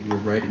you, that you were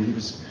writing. He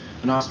was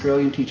an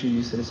Australian teacher.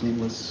 You said his name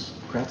was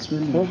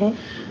Kratzman? Mm-hmm.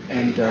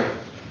 And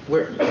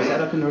where was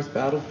that, up in North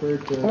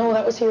Battleford? No,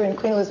 that was here in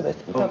Queen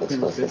Elizabeth, the public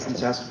school system. In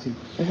Saskatoon.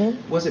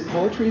 Mm-hmm. Was it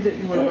poetry that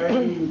you were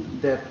writing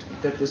that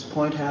this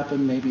point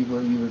happened, maybe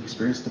where you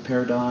experienced the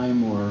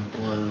paradigm, or?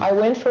 I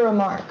went for a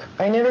mark.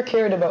 I never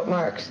cared about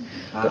marks.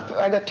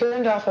 I got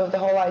turned off of the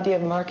whole idea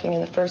of marking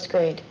in the 1st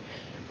grade.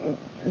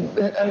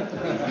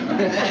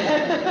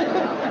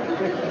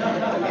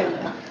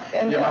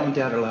 And your mom and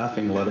dad are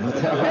laughing a lot about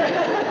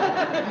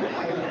that.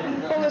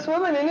 Well, this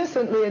woman,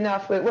 innocently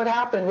enough, what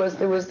happened was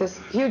there was this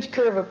huge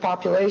curve of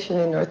population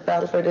in North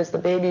Battleford as the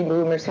baby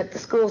boomers hit the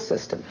school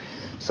system.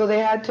 So they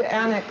had to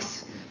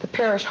annex the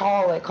parish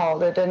hall, they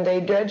called it, and they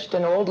dredged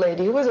an old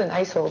lady who was a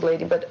nice old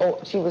lady, but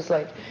she was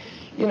like,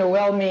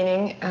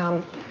 well-meaning.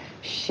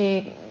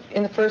 She,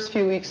 in the first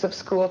few weeks of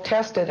school,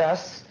 tested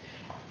us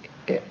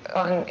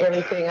on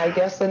everything, I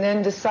guess, and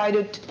then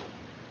decided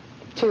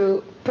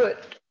to put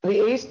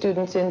the A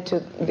students into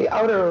the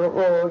outer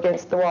row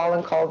against the wall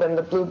and call them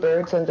the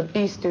bluebirds, and the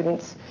B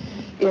students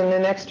in the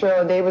next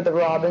row, they were the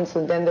robins,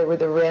 and then there were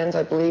the wrens.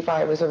 I believe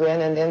I was a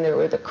wren, and then there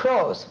were the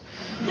crows.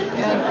 And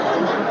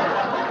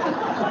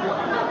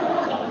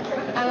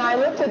I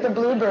looked at the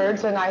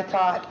bluebirds, and I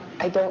thought,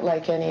 I don't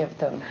like any of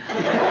them.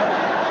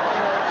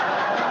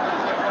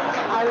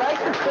 I like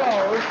the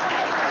crows.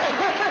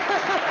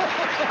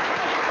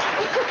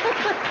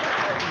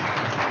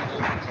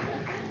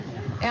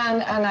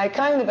 And I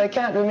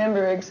can't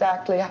remember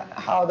exactly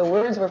how the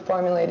words were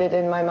formulated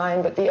in my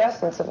mind, but the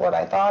essence of what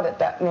I thought at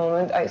that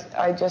moment,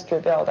 I just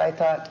rebelled. I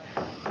thought,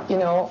 you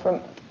know,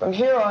 from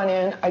here on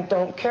in, I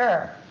don't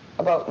care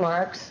about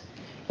Marx.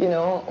 You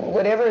know,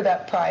 whatever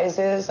that prize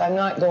is, I'm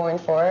not going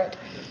for it.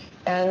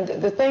 And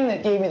the thing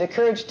that gave me the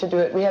courage to do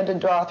it, we had to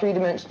draw a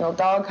three-dimensional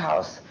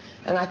doghouse,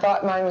 and I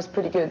thought mine was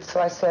pretty good,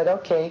 so I said,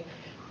 okay,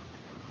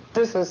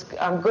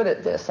 I'm good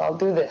at this, I'll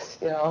do this,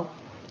 you know.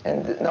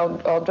 And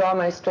I'll draw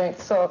my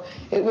strength. So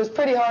it was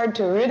pretty hard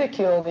to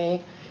ridicule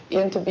me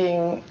into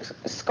being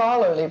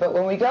scholarly. But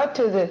when we got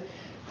to the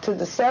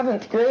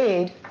 7th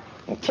grade,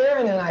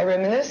 Karen and I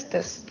reminisced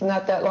this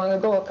not that long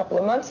ago, a couple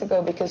of months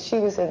ago, because she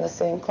was in the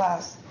same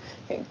class.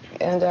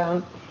 And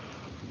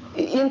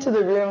into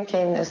the room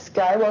came this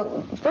guy.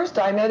 Well, first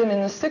I met him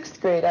in the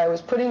 6th grade. I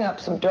was putting up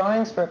some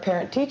drawings for a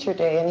parent-teacher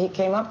day, and he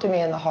came up to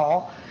me in the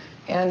hall,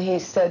 and he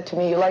said to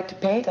me, "You like to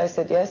paint?" I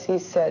said, "Yes." He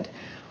said,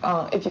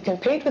 "If you can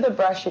paint with a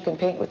brush, you can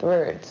paint with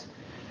words."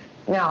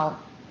 Now,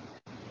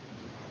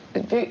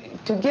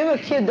 to give a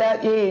kid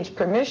that age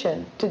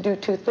permission to do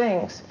two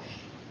things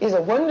is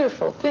a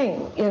wonderful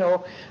thing. You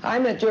know, I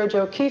met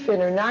Georgia O'Keeffe in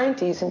her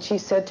 90s, and she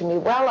said to me,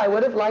 "Well, I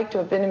would have liked to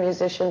have been a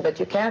musician, but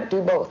you can't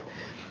do both."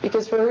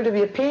 Because for her to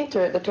be a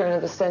painter at the turn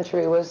of the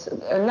century was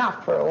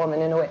enough for a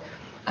woman in a way.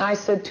 And I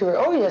said to her,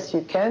 "Oh, yes, you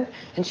can."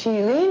 And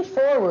she leaned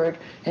forward,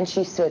 and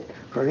she said,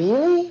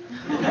 "Really?"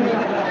 I mean,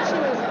 she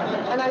was,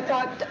 and I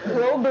thought,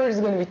 the old bird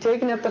is going to be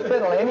taking up the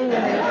fiddle any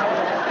minute.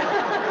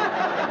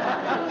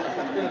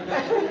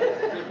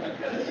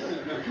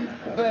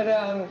 But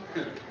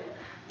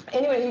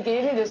anyway, he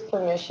gave me this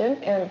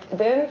permission, and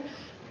then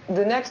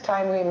the next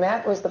time we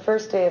met was the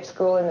first day of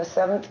school in the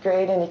 7th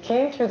grade, and he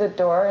came through the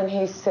door, and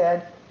he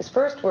said, his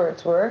first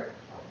words were,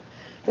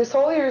 "This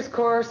whole year's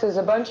course is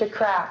a bunch of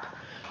crap.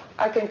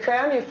 I can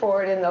cram you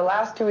for it in the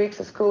last 2 weeks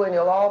of school, and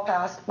you'll all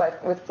pass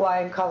with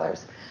flying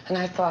colors." And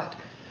I thought,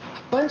 a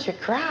bunch of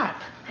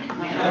crap. You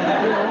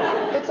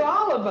know, it's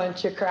all a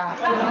bunch of crap,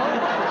 you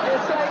know.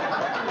 It's like,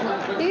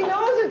 he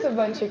knows it's a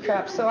bunch of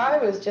crap, so I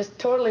was just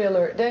totally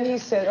alert. Then he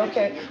said,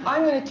 "Okay,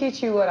 I'm going to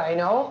teach you what I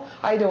know.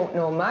 I don't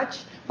know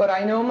much, but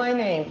I know my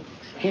name."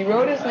 He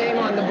wrote his name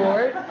on the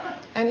board,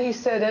 and he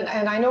said,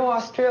 and I know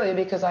Australia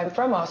because I'm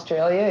from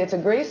Australia. It's a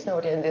grace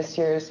note in this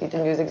year's, he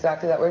didn't use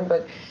exactly that word,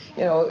 but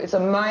you know, it's a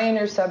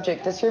minor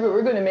subject this year, but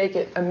we're going to make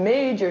it a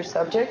major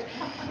subject.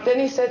 Then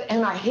he said,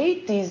 "And I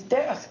hate these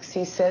desks."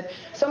 He said,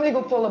 "Somebody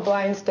go pull the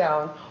blinds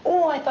down."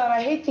 Oh, I thought,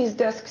 I hate these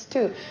desks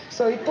too.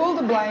 So he pulled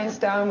the blinds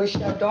down, we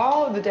shoved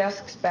all of the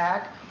desks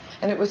back,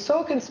 and it was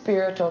so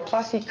conspiratorial,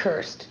 plus he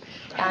cursed.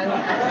 And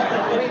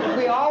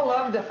we all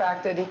loved the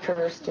fact that he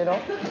cursed, you know.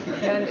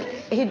 And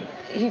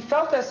he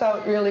felt us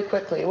out really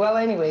quickly. Well,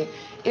 anyway,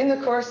 in the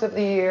course of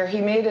the year, he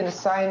made an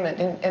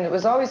assignment, and it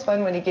was always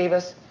fun when he gave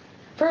us.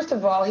 First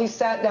of all, he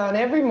sat down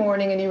every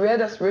morning and he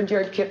read us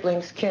Rudyard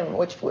Kipling's Kim,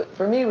 which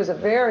for me was a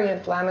very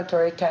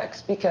inflammatory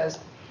text because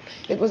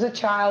it was a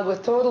child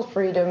with total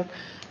freedom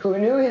who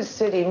knew his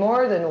city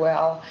more than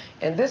well,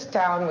 and this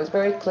town was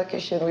very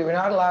cliquish, and we were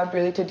not allowed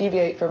really to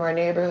deviate from our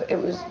neighborhood. It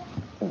was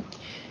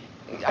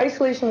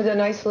isolation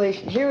within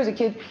isolation. Here was a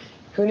kid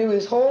who knew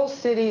his whole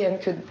city and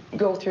could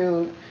go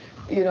through,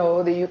 you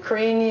know, the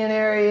Ukrainian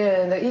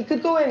area, and he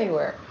could go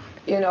anywhere.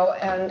 You know,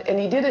 and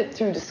he did it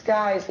through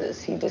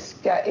disguises. He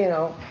you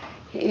know,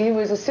 he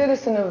was a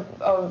citizen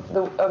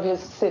of his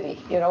city,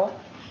 you know,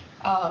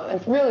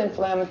 and really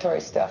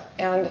inflammatory stuff.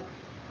 And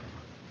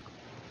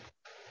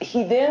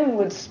he then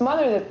would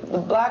smother the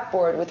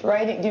blackboard with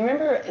writing. Do you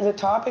remember the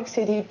topics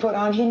that he put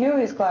on? He knew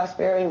his class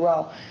very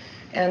well.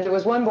 And there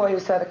was one boy who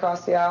sat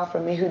across the aisle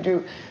from me who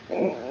drew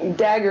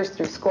daggers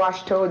through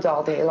squash toads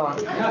all day long.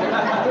 He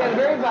had a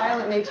very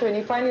violent nature, and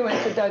he finally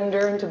went to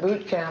Dundurn to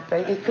boot camp.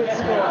 Right? He quit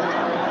school.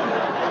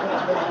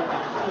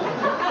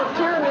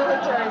 Pure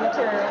military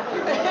material.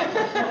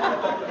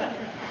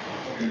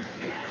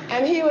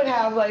 And he would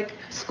have, like,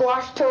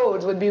 squash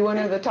toads would be one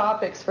of the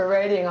topics for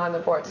writing on the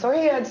board. So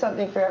he had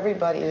something for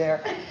everybody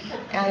there.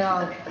 And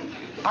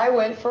I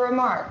went for a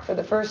mark for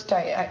the first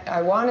time.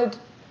 I wanted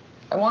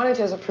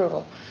his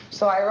approval.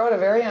 So I wrote a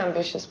very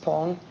ambitious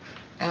poem,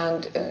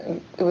 and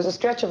it was a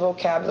stretch of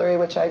vocabulary,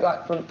 which I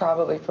got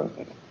probably from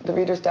the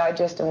Reader's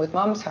Digest and with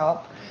Mum's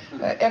help.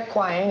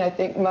 Equine, I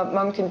think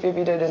Mum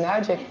contributed an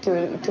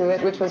adjective to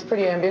it, which was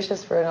pretty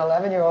ambitious for an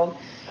 11-year-old.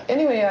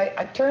 Anyway,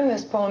 I turned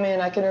this poem in.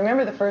 I can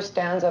remember the first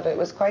stanza of it. It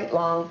was quite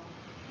long.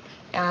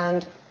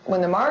 And when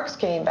the marks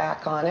came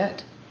back on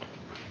it,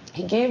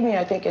 he gave me,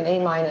 I think, an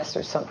A-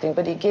 or something,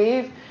 but he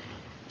gave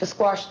the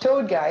squash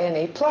toad guy an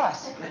A+.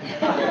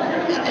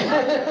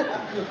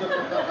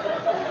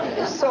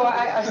 So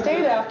I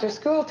stayed after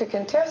school to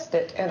contest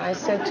it, and I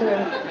said to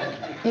him,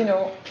 you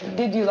know,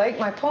 did you like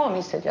my poem?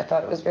 He said, I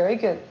thought it was very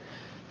good.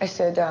 I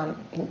said,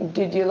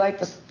 did you like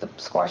the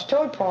squash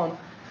toad poem?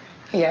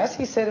 Yes,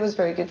 he said it was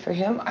very good for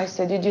him. I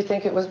said, did you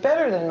think it was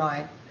better than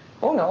mine?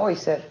 Oh, no, he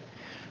said.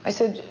 I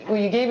said, well,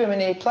 you gave him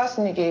an A+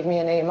 and you gave me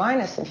an A-.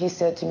 And he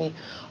said to me,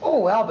 oh,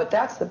 well, but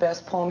that's the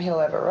best poem he'll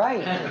ever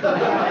write.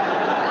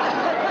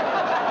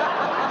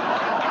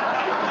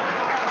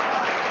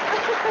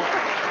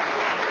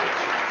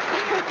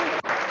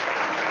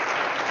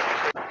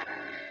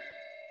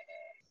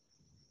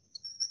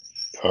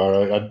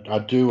 All right, I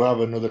do have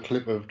another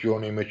clip of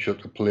Joni Mitchell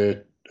to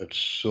play at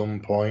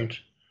some point,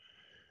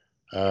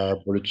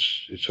 but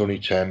it's only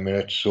 10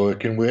 minutes, so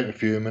it can wait a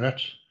few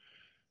minutes.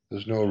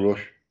 There's no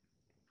rush.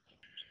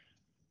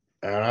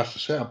 And as I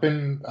say, I've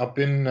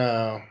been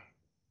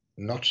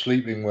not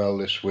sleeping well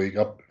this week.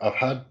 I've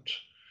had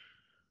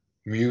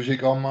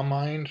music on my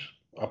mind.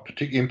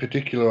 In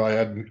particular, I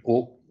had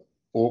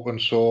open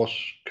source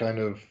kind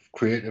of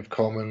Creative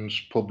Commons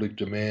public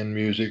domain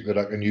music that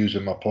I can use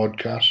in my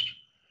podcast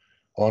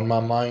on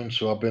my mind.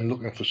 So I've been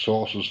looking for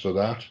sources for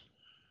that,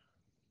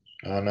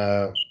 and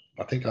I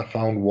think I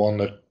found one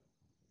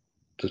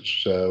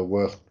that's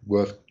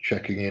worth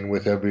checking in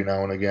with every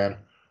now and again.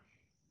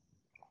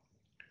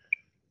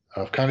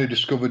 I've kind of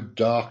discovered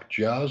dark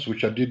jazz,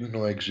 which I didn't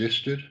know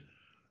existed.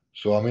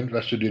 So I'm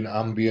interested in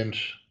ambient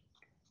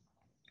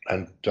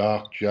and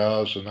dark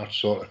jazz and that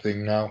sort of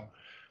thing now,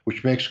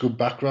 which makes good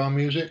background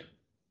music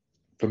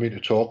for me to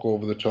talk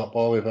over the top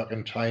of. If I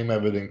can time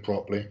everything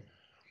properly,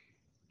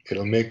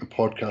 it'll make the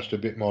podcast a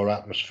bit more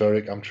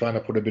atmospheric. I'm trying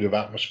to put a bit of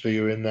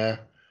atmosphere in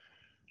there.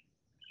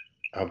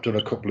 I've done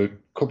a couple of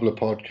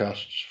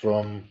podcasts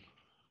from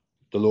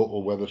the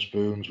local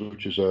Wetherspoons,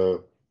 which is a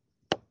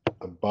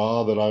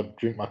bar that I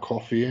drink my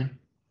coffee in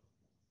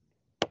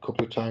a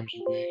couple of times a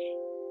week.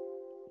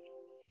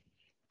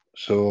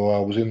 So I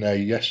was in there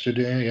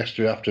yesterday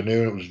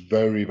afternoon. It was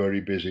very,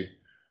 very busy.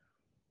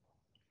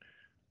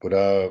 But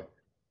I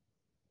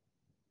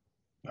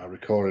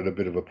recorded a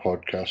bit of a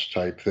podcast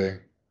type thing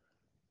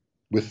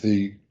with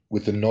the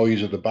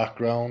noise of the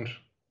background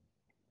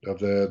of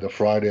the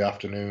Friday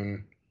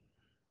afternoon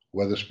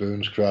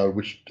Wetherspoons crowd,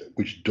 which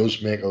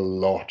does make a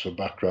lot of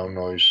background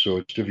noise. So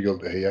it's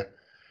difficult to hear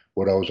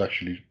what I was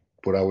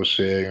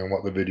saying and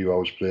what the video I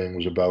was playing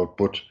was about.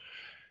 But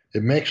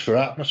it makes for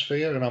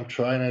atmosphere, and I'm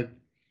trying to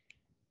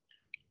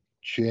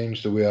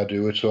change the way I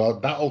do it. So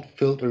that'll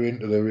filter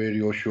into the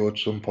radio show at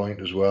some point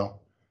as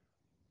well.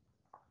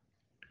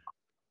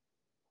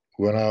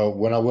 When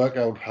I work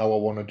out how I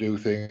want to do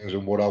things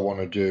and what I want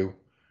to do,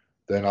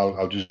 then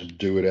I'll just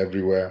do it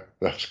everywhere.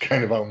 That's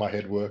kind of how my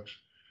head works.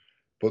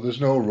 But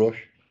there's no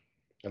rush,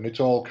 and it's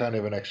all kind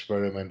of an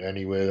experiment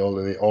anyway.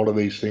 All of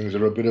these things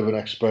are a bit of an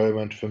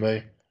experiment for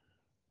me.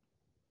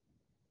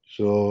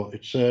 So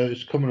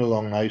it's coming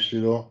along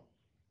nicely though.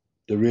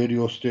 The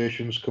radio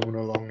station's coming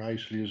along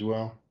nicely as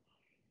well.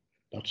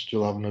 That's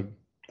still having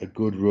a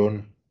good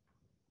run.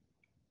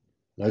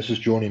 Now, this is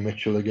Joni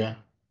Mitchell again.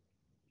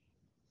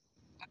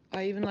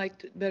 I even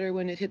liked it better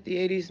when it hit the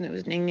 80s and it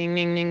was ning, ning,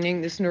 ning, ning,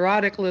 ning, this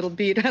neurotic little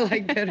beat I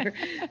like better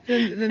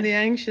than the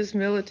anxious,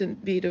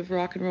 militant beat of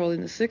rock and roll in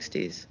the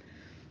 60s.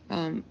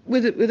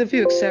 With a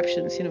few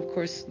exceptions, you know, of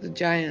course, the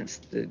giants,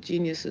 the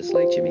geniuses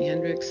like Jimi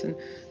Hendrix and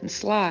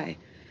Sly.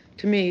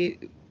 To me,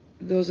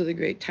 those are the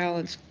great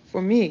talents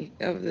for me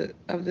of the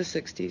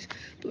 60s.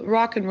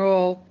 Rock and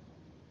roll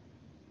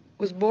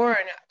was born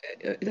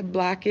the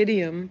black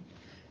idiom,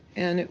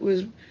 and it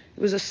was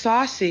a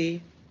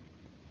saucy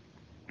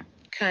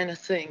kind of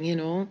thing, you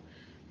know.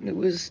 It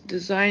was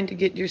designed to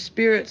get your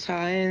spirits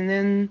high, and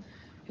then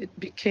it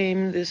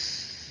became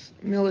this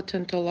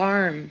militant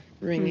alarm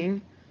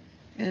ringing.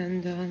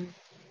 And I mean,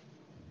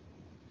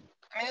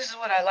 this is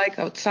what I like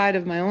outside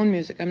of my own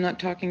music. I'm not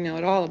talking now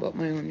at all about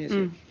my own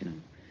music, you know.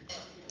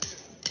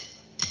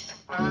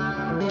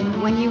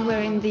 When you were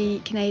in the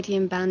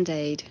Canadian Band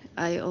Aid,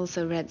 I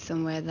also read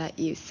somewhere that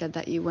you said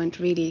that you weren't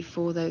really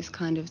for those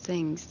kind of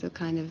things, the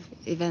kind of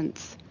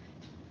events.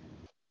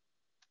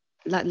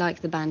 Like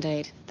the Band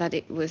Aid, that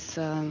it was...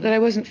 that I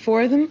wasn't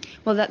for them?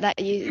 Well, that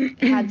you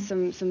had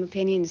some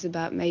opinions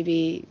about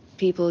maybe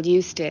people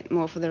used it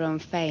more for their own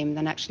fame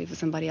than actually for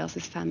somebody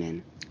else's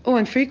famine. Oh,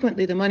 and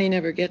frequently the money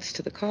never gets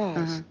to the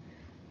cause.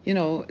 You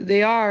know,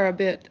 they are a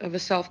bit of a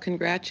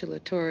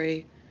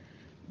self-congratulatory...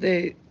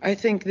 I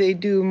think they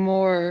do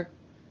more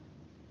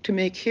to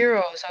make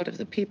heroes out of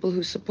the people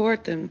who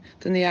support them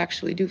than they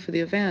actually do for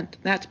the event.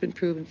 That's been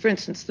proven. For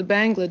instance, the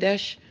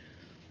Bangladesh,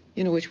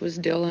 you know, which was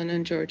Dylan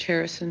and George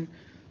Harrison,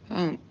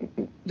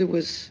 there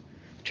was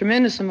a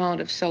tremendous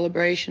amount of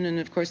celebration, and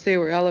of course they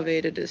were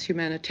elevated as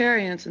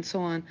humanitarians and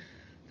so on.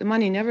 The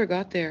money never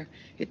got there.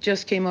 It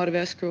just came out of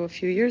escrow a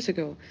few years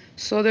ago.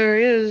 So there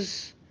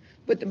is,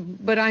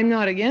 but I'm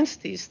not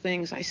against these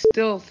things. I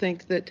still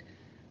think that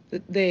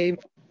they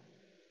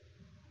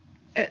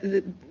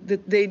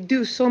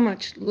do so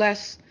much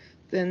less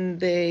than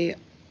they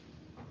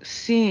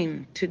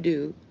seem to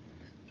do,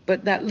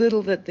 but that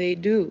little that they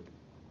do,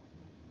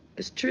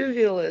 as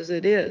trivial as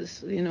it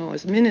is,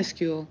 as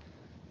minuscule,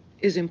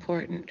 is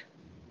important.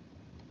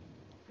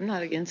 I'm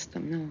not against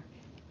them, no.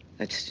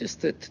 That's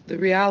just that the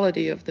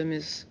reality of them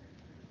is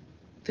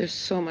there's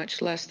so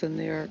much less than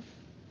they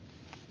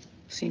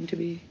seem to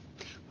be.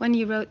 When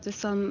you wrote the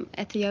song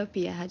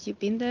Ethiopia, had you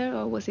been there,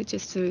 or was it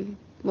just through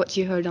what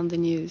you heard on the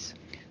news?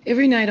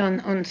 Every night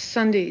on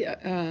Sunday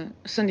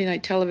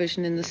night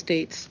television in the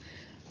States,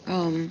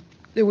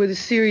 there were a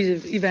series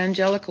of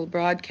evangelical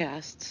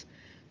broadcasts,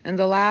 and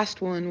the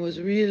last one was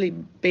really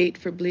bait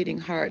for bleeding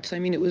hearts. I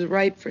mean, it was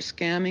ripe for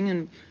scamming,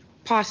 and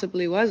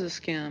possibly was a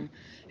scam.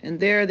 And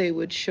there they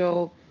would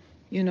show,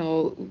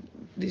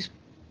 these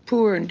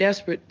poor and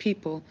desperate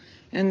people,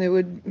 and there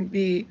would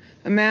be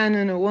a man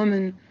and a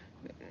woman,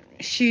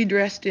 she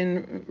dressed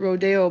in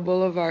Rodeo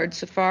Boulevard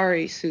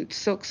safari suits,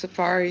 silk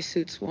safari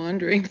suits,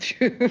 wandering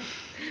through.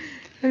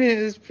 I mean,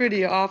 it was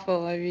pretty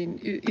awful. I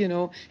mean,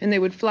 and they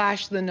would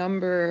flash the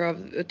number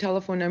of a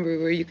telephone number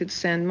where you could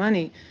send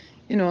money,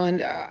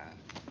 and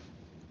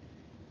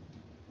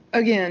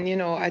again,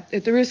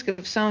 at the risk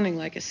of sounding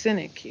like a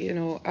cynic,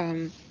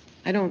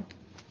 I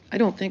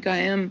don't think I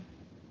am.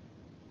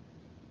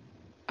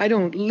 I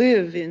don't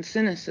live in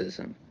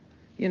cynicism,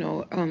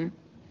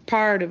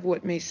 part of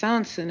what may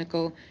sound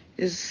cynical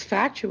is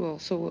factual,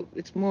 so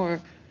it's more,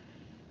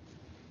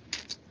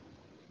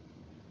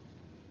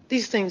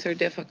 these things are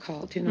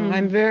difficult,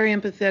 I'm very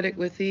empathetic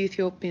with the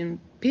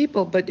Ethiopian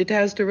people, but it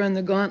has to run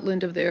the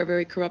gauntlet of their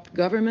very corrupt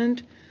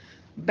government,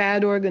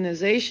 bad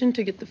organization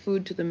to get the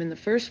food to them in the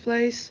first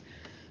place,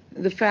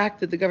 the fact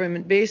that the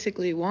government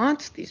basically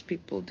wants these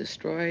people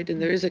destroyed, and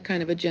there is a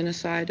kind of a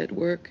genocide at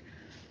work.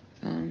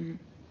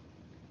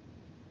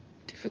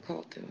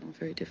 Difficult,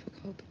 very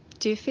difficult.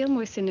 Do you feel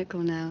more cynical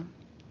now?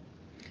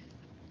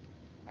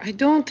 I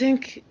don't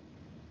think,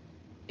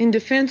 in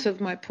defense of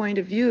my point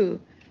of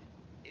view,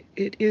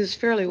 it is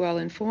fairly well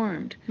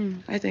informed.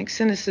 I think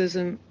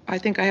cynicism, I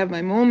have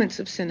my moments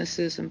of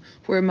cynicism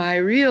where my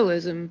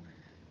realism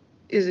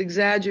is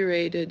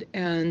exaggerated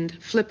and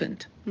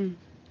flippant.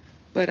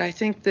 But I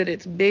think that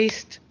it's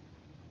based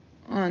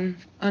on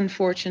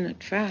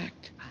unfortunate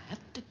fact. I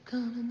have to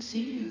come and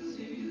see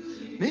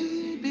you,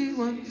 maybe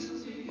once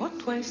or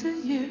twice a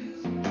year.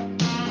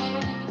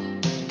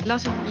 A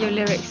lot of your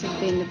lyrics have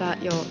been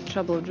about your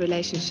troubled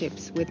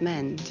relationships with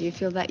men. Do you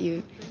feel that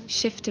you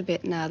shift a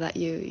bit now, that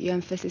you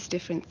emphasize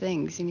different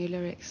things in your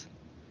lyrics?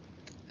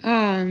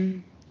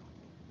 Well,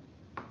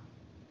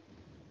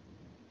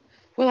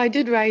 I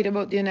did write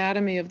about the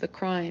anatomy of the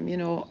crime,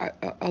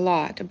 a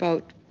lot,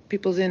 about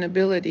people's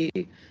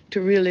inability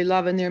to really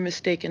love and their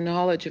mistaken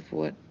knowledge of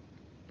what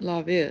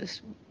love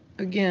is.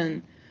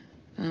 Again,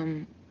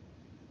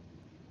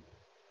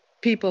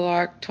 people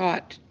are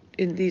taught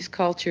in these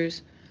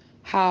cultures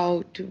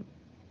how to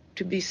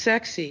be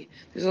sexy.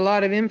 There's a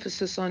lot of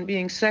emphasis on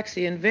being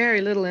sexy and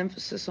very little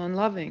emphasis on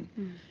loving,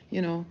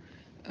 so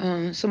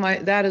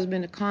that has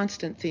been a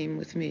constant theme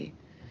with me.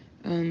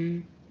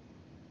 And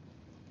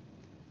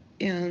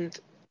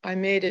I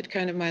made it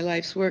kind of my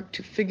life's work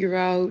to figure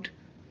out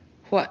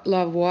what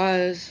love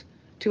was,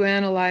 to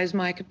analyze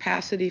my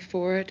capacity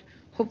for it,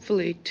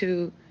 hopefully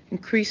to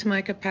increase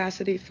my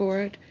capacity for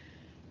it,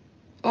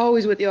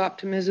 always with the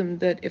optimism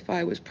that if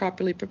I was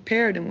properly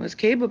prepared and was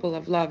capable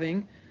of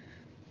loving,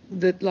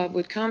 that love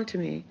would come to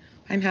me.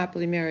 I'm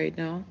happily married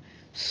now,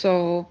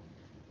 so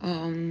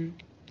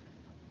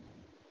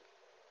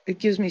it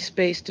gives me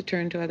space to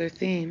turn to other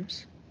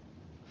themes.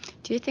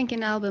 Do you think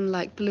an album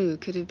like Blue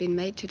could have been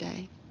made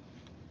today?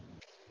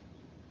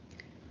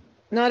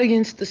 Not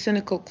against the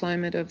cynical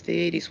climate of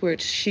the 80s, where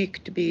it's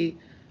chic to be,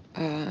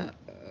 to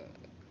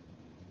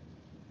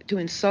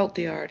insult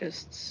the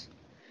artists.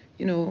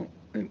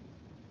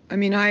 I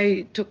mean,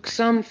 I took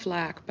some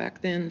flack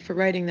back then for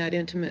writing that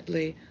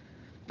intimately,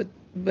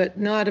 but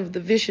not of the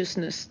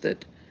viciousness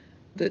that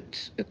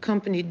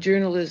accompanied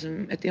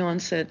journalism at the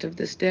onset of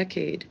this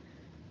decade.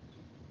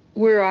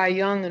 Were I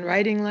young and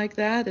writing like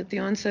that at the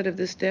onset of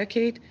this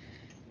decade,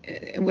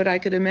 and what I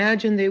could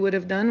imagine they would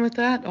have done with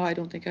that, I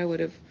don't think I would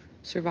have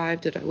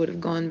survived it. I would have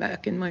gone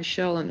back in my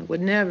shell and would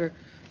never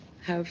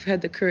have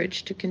had the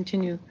courage to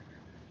continue.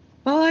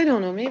 Well, I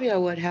don't know. Maybe I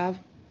would have.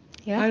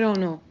 Yeah. I don't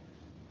know.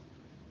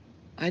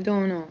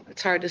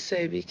 It's hard to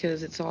say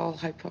because it's all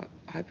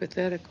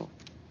hypothetical.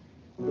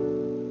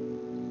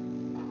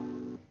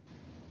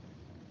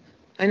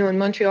 I know in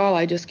Montreal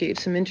I just gave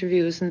some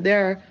interviews, and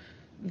there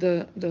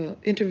the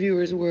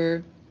interviewers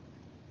were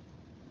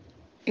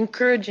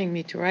encouraging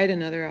me to write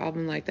another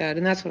album like that,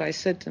 and that's what I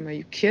said to them. Are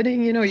you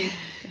kidding?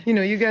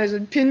 You guys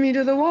would pin me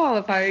to the wall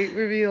if I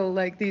reveal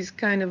like these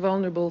kind of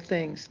vulnerable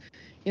things.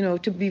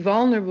 To be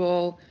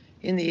vulnerable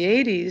in the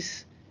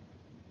 80s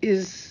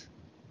is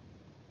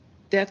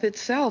death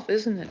itself,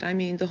 isn't it? I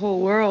mean, the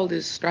whole world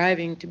is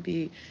striving to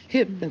be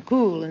hip and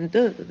cool and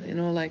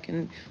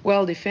and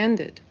well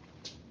defended.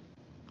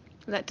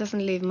 That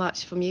doesn't leave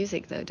much for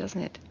music, though,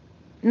 doesn't it?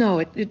 No,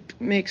 it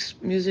makes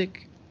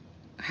music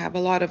have a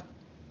lot of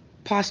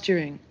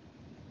posturing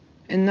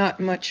and not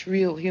much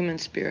real human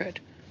spirit,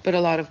 but a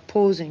lot of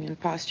posing and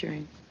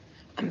posturing.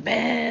 I'm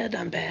bad.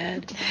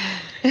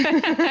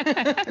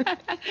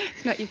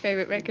 It's not your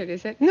favorite record,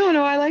 is it?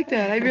 No, I like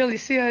that. I really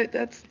see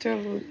that's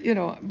terrible,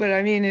 but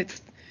I mean,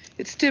 it's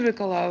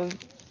typical of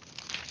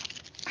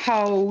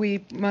how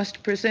we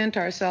must present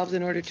ourselves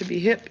in order to be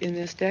hip in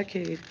this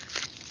decade.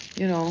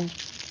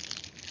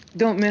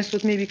 Don't mess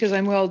with me because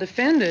I'm well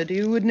defended.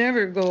 You would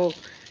never go,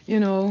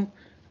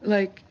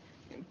 like,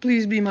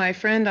 please be my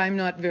friend, I'm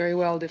not very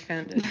well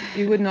defended.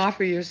 You wouldn't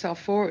offer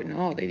yourself forward.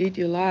 No, they'd eat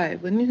you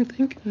alive, wouldn't you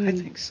think? I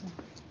think so.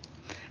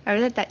 I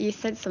read that you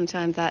said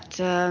sometime that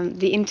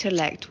the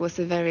intellect was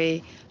a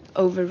very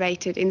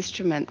overrated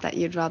instrument, that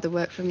you'd rather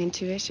work from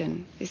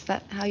intuition. Is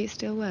that how you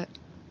still work?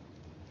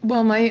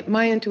 Well,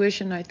 my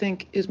intuition, I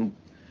think,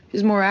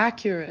 is more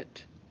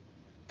accurate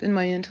than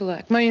my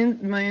intellect. My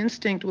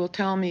instinct will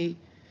tell me,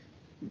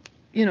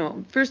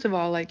 first of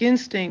all, like,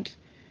 instinct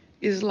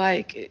is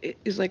like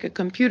a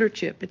computer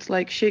chip. It's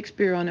like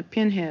Shakespeare on a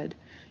pinhead.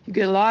 You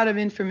get a lot of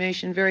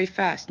information very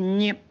fast.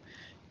 Nyip.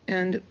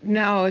 And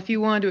now, if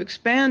you want to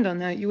expand on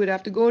that, you would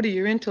have to go to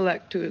your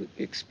intellect to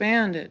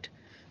expand it,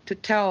 to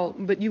tell,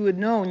 but you would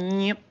know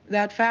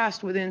that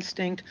fast with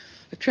instinct,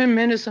 a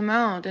tremendous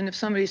amount. And if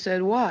somebody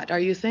said, what are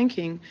you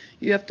thinking?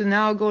 You have to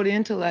now go to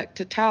intellect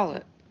to tell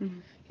it.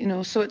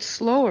 Mm-hmm. So it's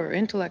slower.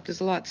 Intellect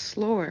is a lot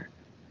slower.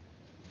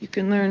 You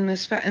can learn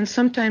this fast. And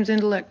sometimes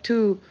intellect,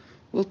 too,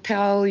 will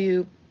tell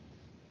you,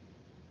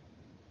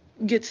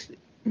 gets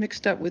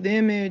mixed up with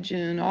image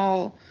and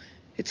all.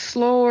 It's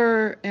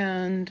slower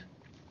and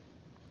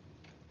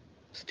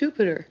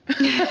stupider.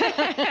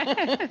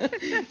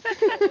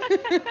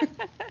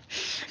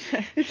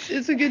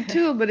 It's a good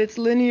tool, but it's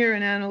linear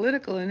and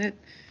analytical, and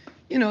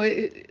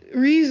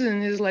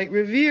reason is like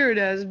revered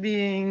as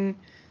being,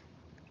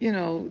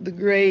 the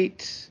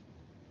great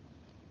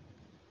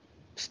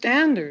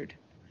standard.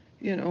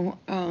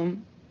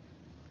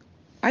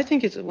 I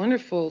think it's a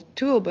wonderful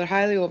tool, but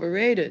highly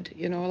overrated.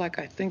 Like,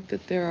 I think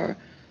that there are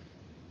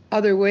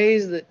other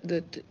ways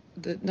that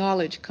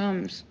knowledge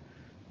comes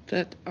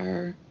that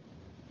are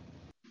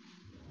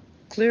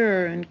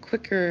clearer and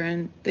quicker,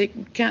 and they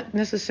can't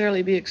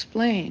necessarily be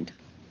explained.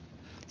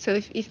 So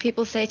if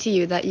people say to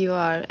you that you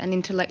are an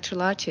intellectual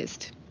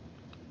artist,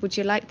 would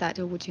you like that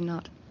or would you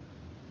not?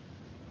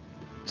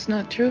 It's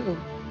not true.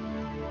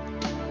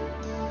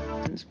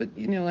 But,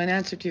 in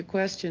answer to your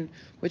question,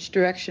 which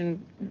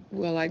direction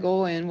will I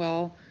go in?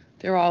 Well,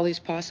 there are all these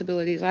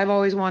possibilities. I've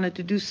always wanted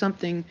to do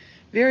something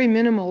very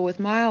minimal with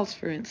Miles,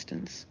 for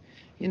instance.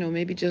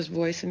 Maybe just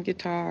voice and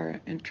guitar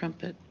and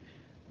trumpet.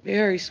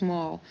 Very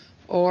small.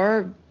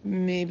 Or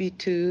maybe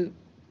to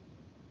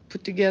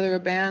put together a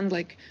band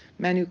like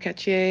Manu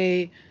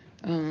Katché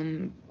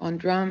on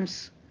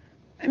drums.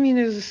 I mean,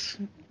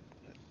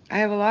 I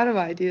have a lot of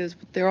ideas,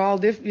 but they're all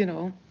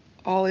different,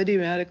 all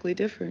idiomatically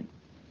different.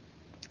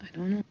 I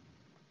don't know.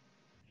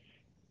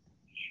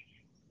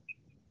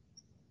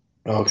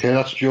 Okay,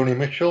 that's Joni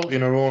Mitchell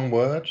in her own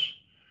words.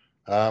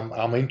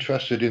 I'm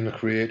interested in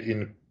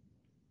in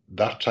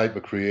that type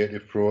of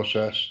creative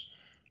process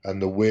and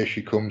the way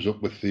she comes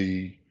up with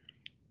the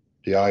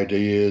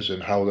ideas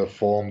and how they're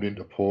formed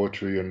into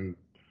poetry and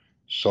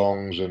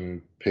songs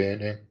and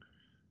painting.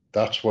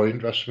 That's what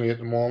interests me at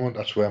the moment.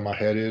 That's where my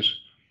head is.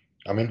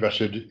 I'm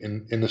interested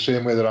in the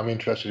same way that I'm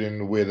interested in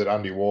the way that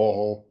Andy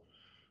Warhol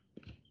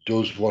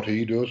does what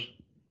he does,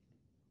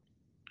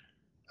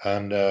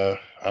 and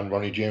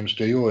Ronnie James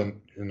Dio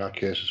in that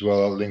case as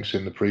well. That links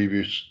in the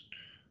previous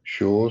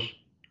shows.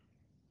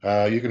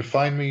 You can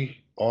find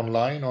me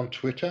online on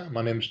Twitter.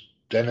 My name's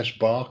Dennis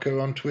Barker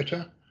on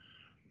Twitter.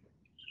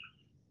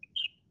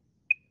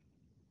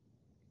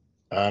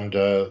 And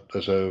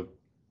there's a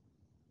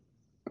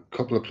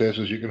couple of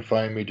places you can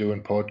find me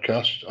doing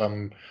podcasts.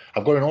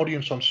 I've got an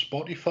audience on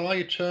Spotify,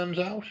 it turns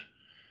out.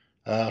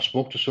 I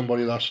spoke to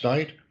somebody last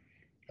night,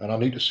 and I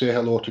need to say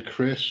hello to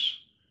Chris,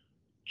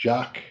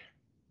 Jack,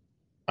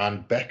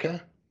 and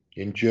Becca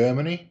in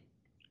Germany.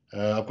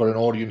 I've got an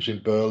audience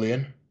in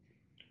Berlin,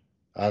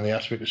 and they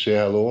asked me to say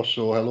hello.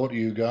 So hello to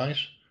you guys.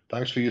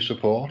 Thanks for your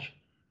support.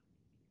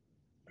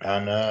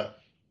 And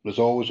there's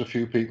always a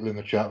few people in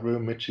the chat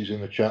room. Mitzi's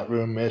in the chat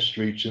room. May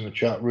Street's in the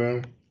chat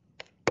room.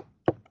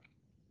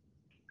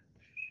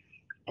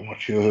 I'm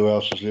not sure who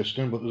else is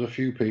listening, but there's a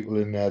few people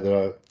in there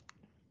that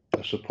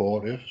are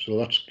supportive. So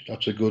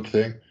that's a good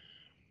thing.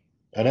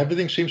 And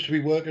everything seems to be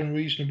working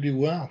reasonably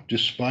well,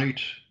 despite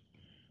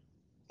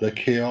the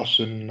chaos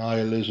and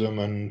nihilism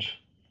and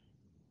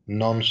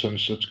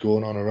nonsense that's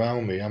going on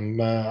around me. I'm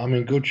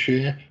in good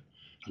shape.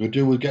 I could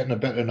do with getting a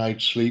better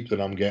night's sleep than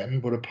I'm getting,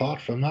 but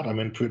apart from that, I'm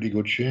in pretty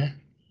good shape.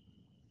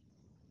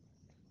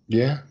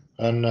 Yeah,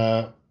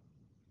 and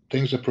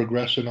things are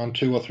progressing on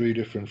 2 or 3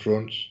 different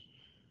fronts.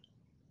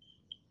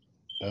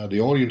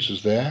 The audience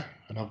is there,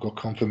 and I've got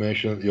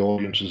confirmation that the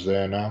audience is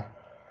there now.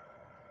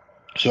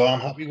 So I'm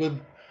happy with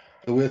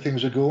the way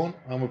things are going.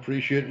 I'm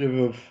appreciative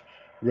of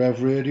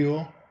Rev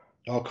Radio.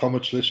 Our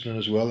Comet's listening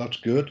as well. That's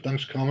good.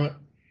 Thanks, Comet.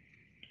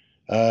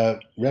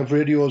 Rev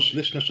Radio's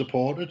listener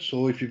supported,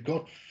 so if you've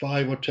got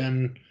 5 or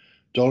 10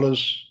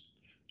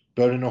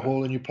 burning a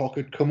hole in your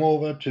pocket, come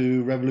over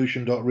to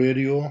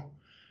revolution.radio.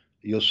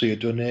 You'll see a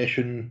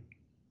donation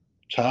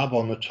tab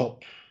on the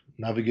top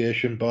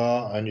navigation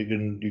bar, and you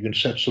can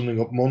set something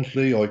up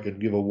monthly, or you can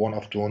give a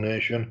one-off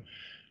donation.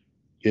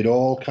 It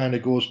all kind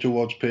of goes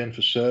towards paying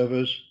for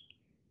servers.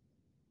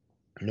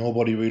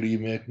 Nobody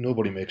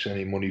makes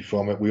any money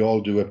from it. We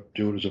all do it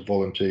as a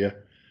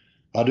volunteer.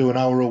 I do an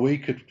hour a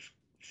week at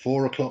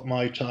 4 o'clock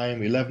my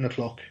time, 11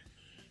 o'clock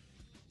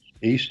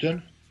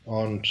Eastern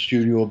on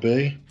Studio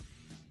B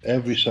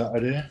every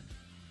Saturday.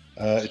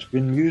 It's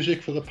been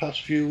music for the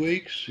past few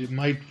weeks. It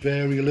might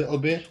vary a little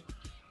bit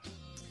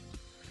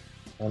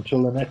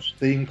until the next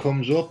theme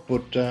comes up,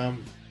 but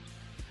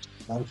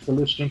thanks for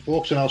listening,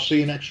 folks, and I'll see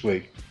you next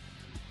week.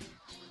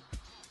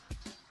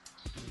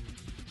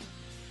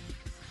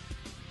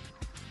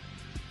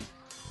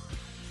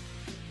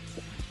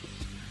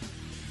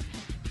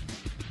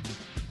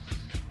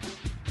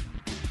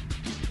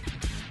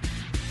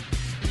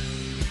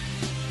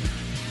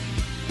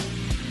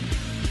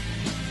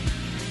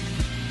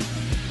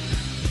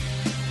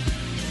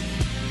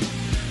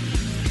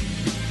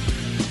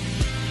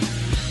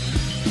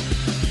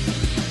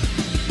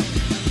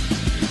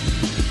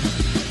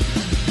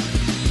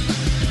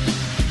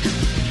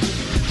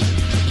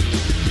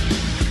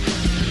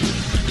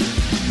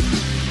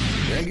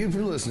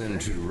 Listening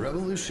to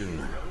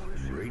Revolution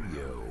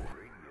Radio.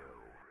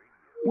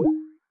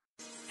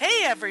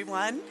 Hey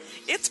everyone,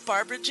 it's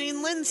Barbara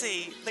Jean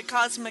Lindsay, the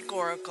Cosmic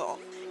Oracle.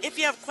 If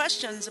you have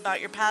questions about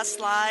your past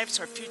lives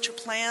or future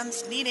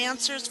plans, need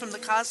answers from the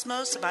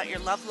cosmos about your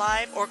love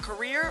life or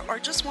career, or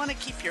just want to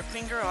keep your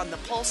finger on the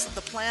pulse of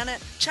the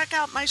planet, check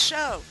out my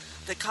show,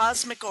 The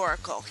Cosmic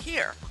Oracle,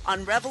 here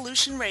on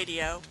Revolution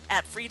Radio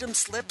at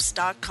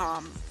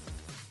freedomslips.com.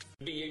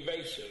 Be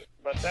evasive.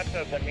 But that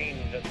doesn't mean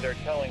that they're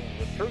telling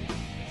the truth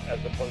as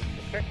opposed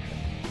to fiction.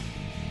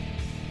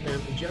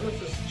 And in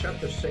Genesis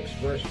chapter 6,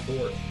 verse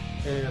 4,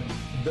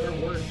 there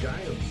were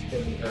giants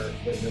in the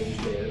earth in those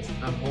days,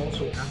 and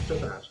also after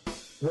that,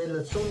 when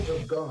the sons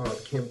of God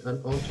came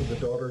unto the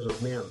daughters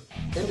of men,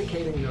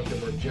 indicating that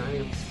there were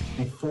giants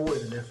before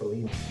the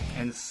Nephilim.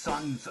 And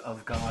sons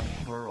of God,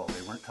 plural.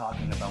 They weren't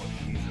talking about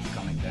Jesus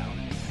coming down.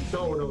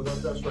 No,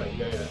 that's right.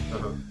 Yeah.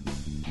 Uh-huh.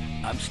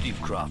 I'm Steve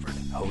Crawford,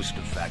 host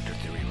of Factor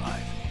Theory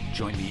Live.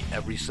 Join me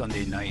every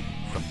Sunday night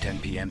from 10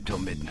 p.m. till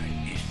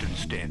midnight Eastern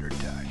Standard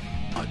Time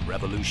on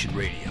Revolution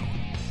Radio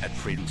at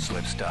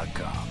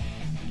freedomslips.com.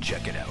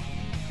 Check it out.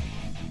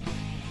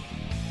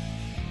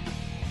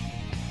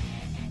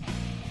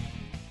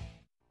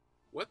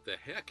 What the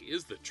heck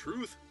is the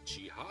truth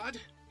jihad?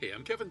 Hey,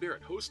 I'm Kevin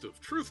Barrett, host of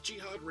Truth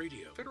Jihad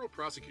Radio. Federal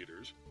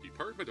prosecutors,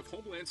 Department of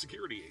Homeland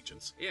Security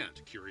agents,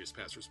 and curious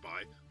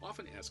passersby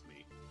often ask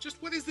me, just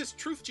what is this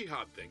truth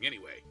jihad thing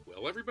anyway?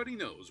 Well, everybody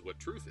knows what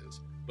truth is,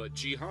 but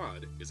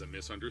jihad is a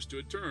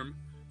misunderstood term.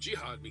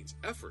 Jihad means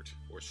effort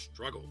or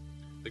struggle.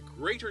 The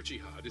greater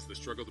jihad is the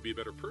struggle to be a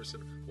better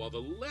person, while the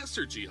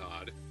lesser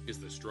jihad is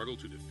the struggle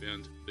to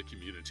defend the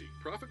community.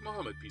 Prophet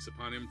Muhammad, peace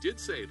upon him, did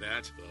say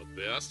that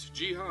the best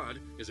jihad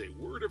is a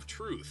word of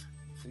truth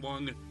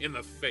flung in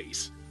the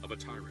face of a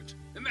tyrant.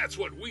 And that's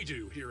what we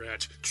do here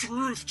at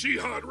Truth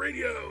Jihad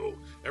Radio.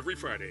 Every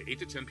Friday, 8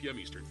 to 10 p.m.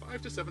 Eastern,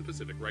 5 to 7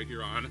 Pacific, right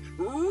here on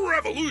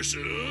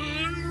Revolution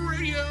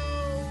Radio.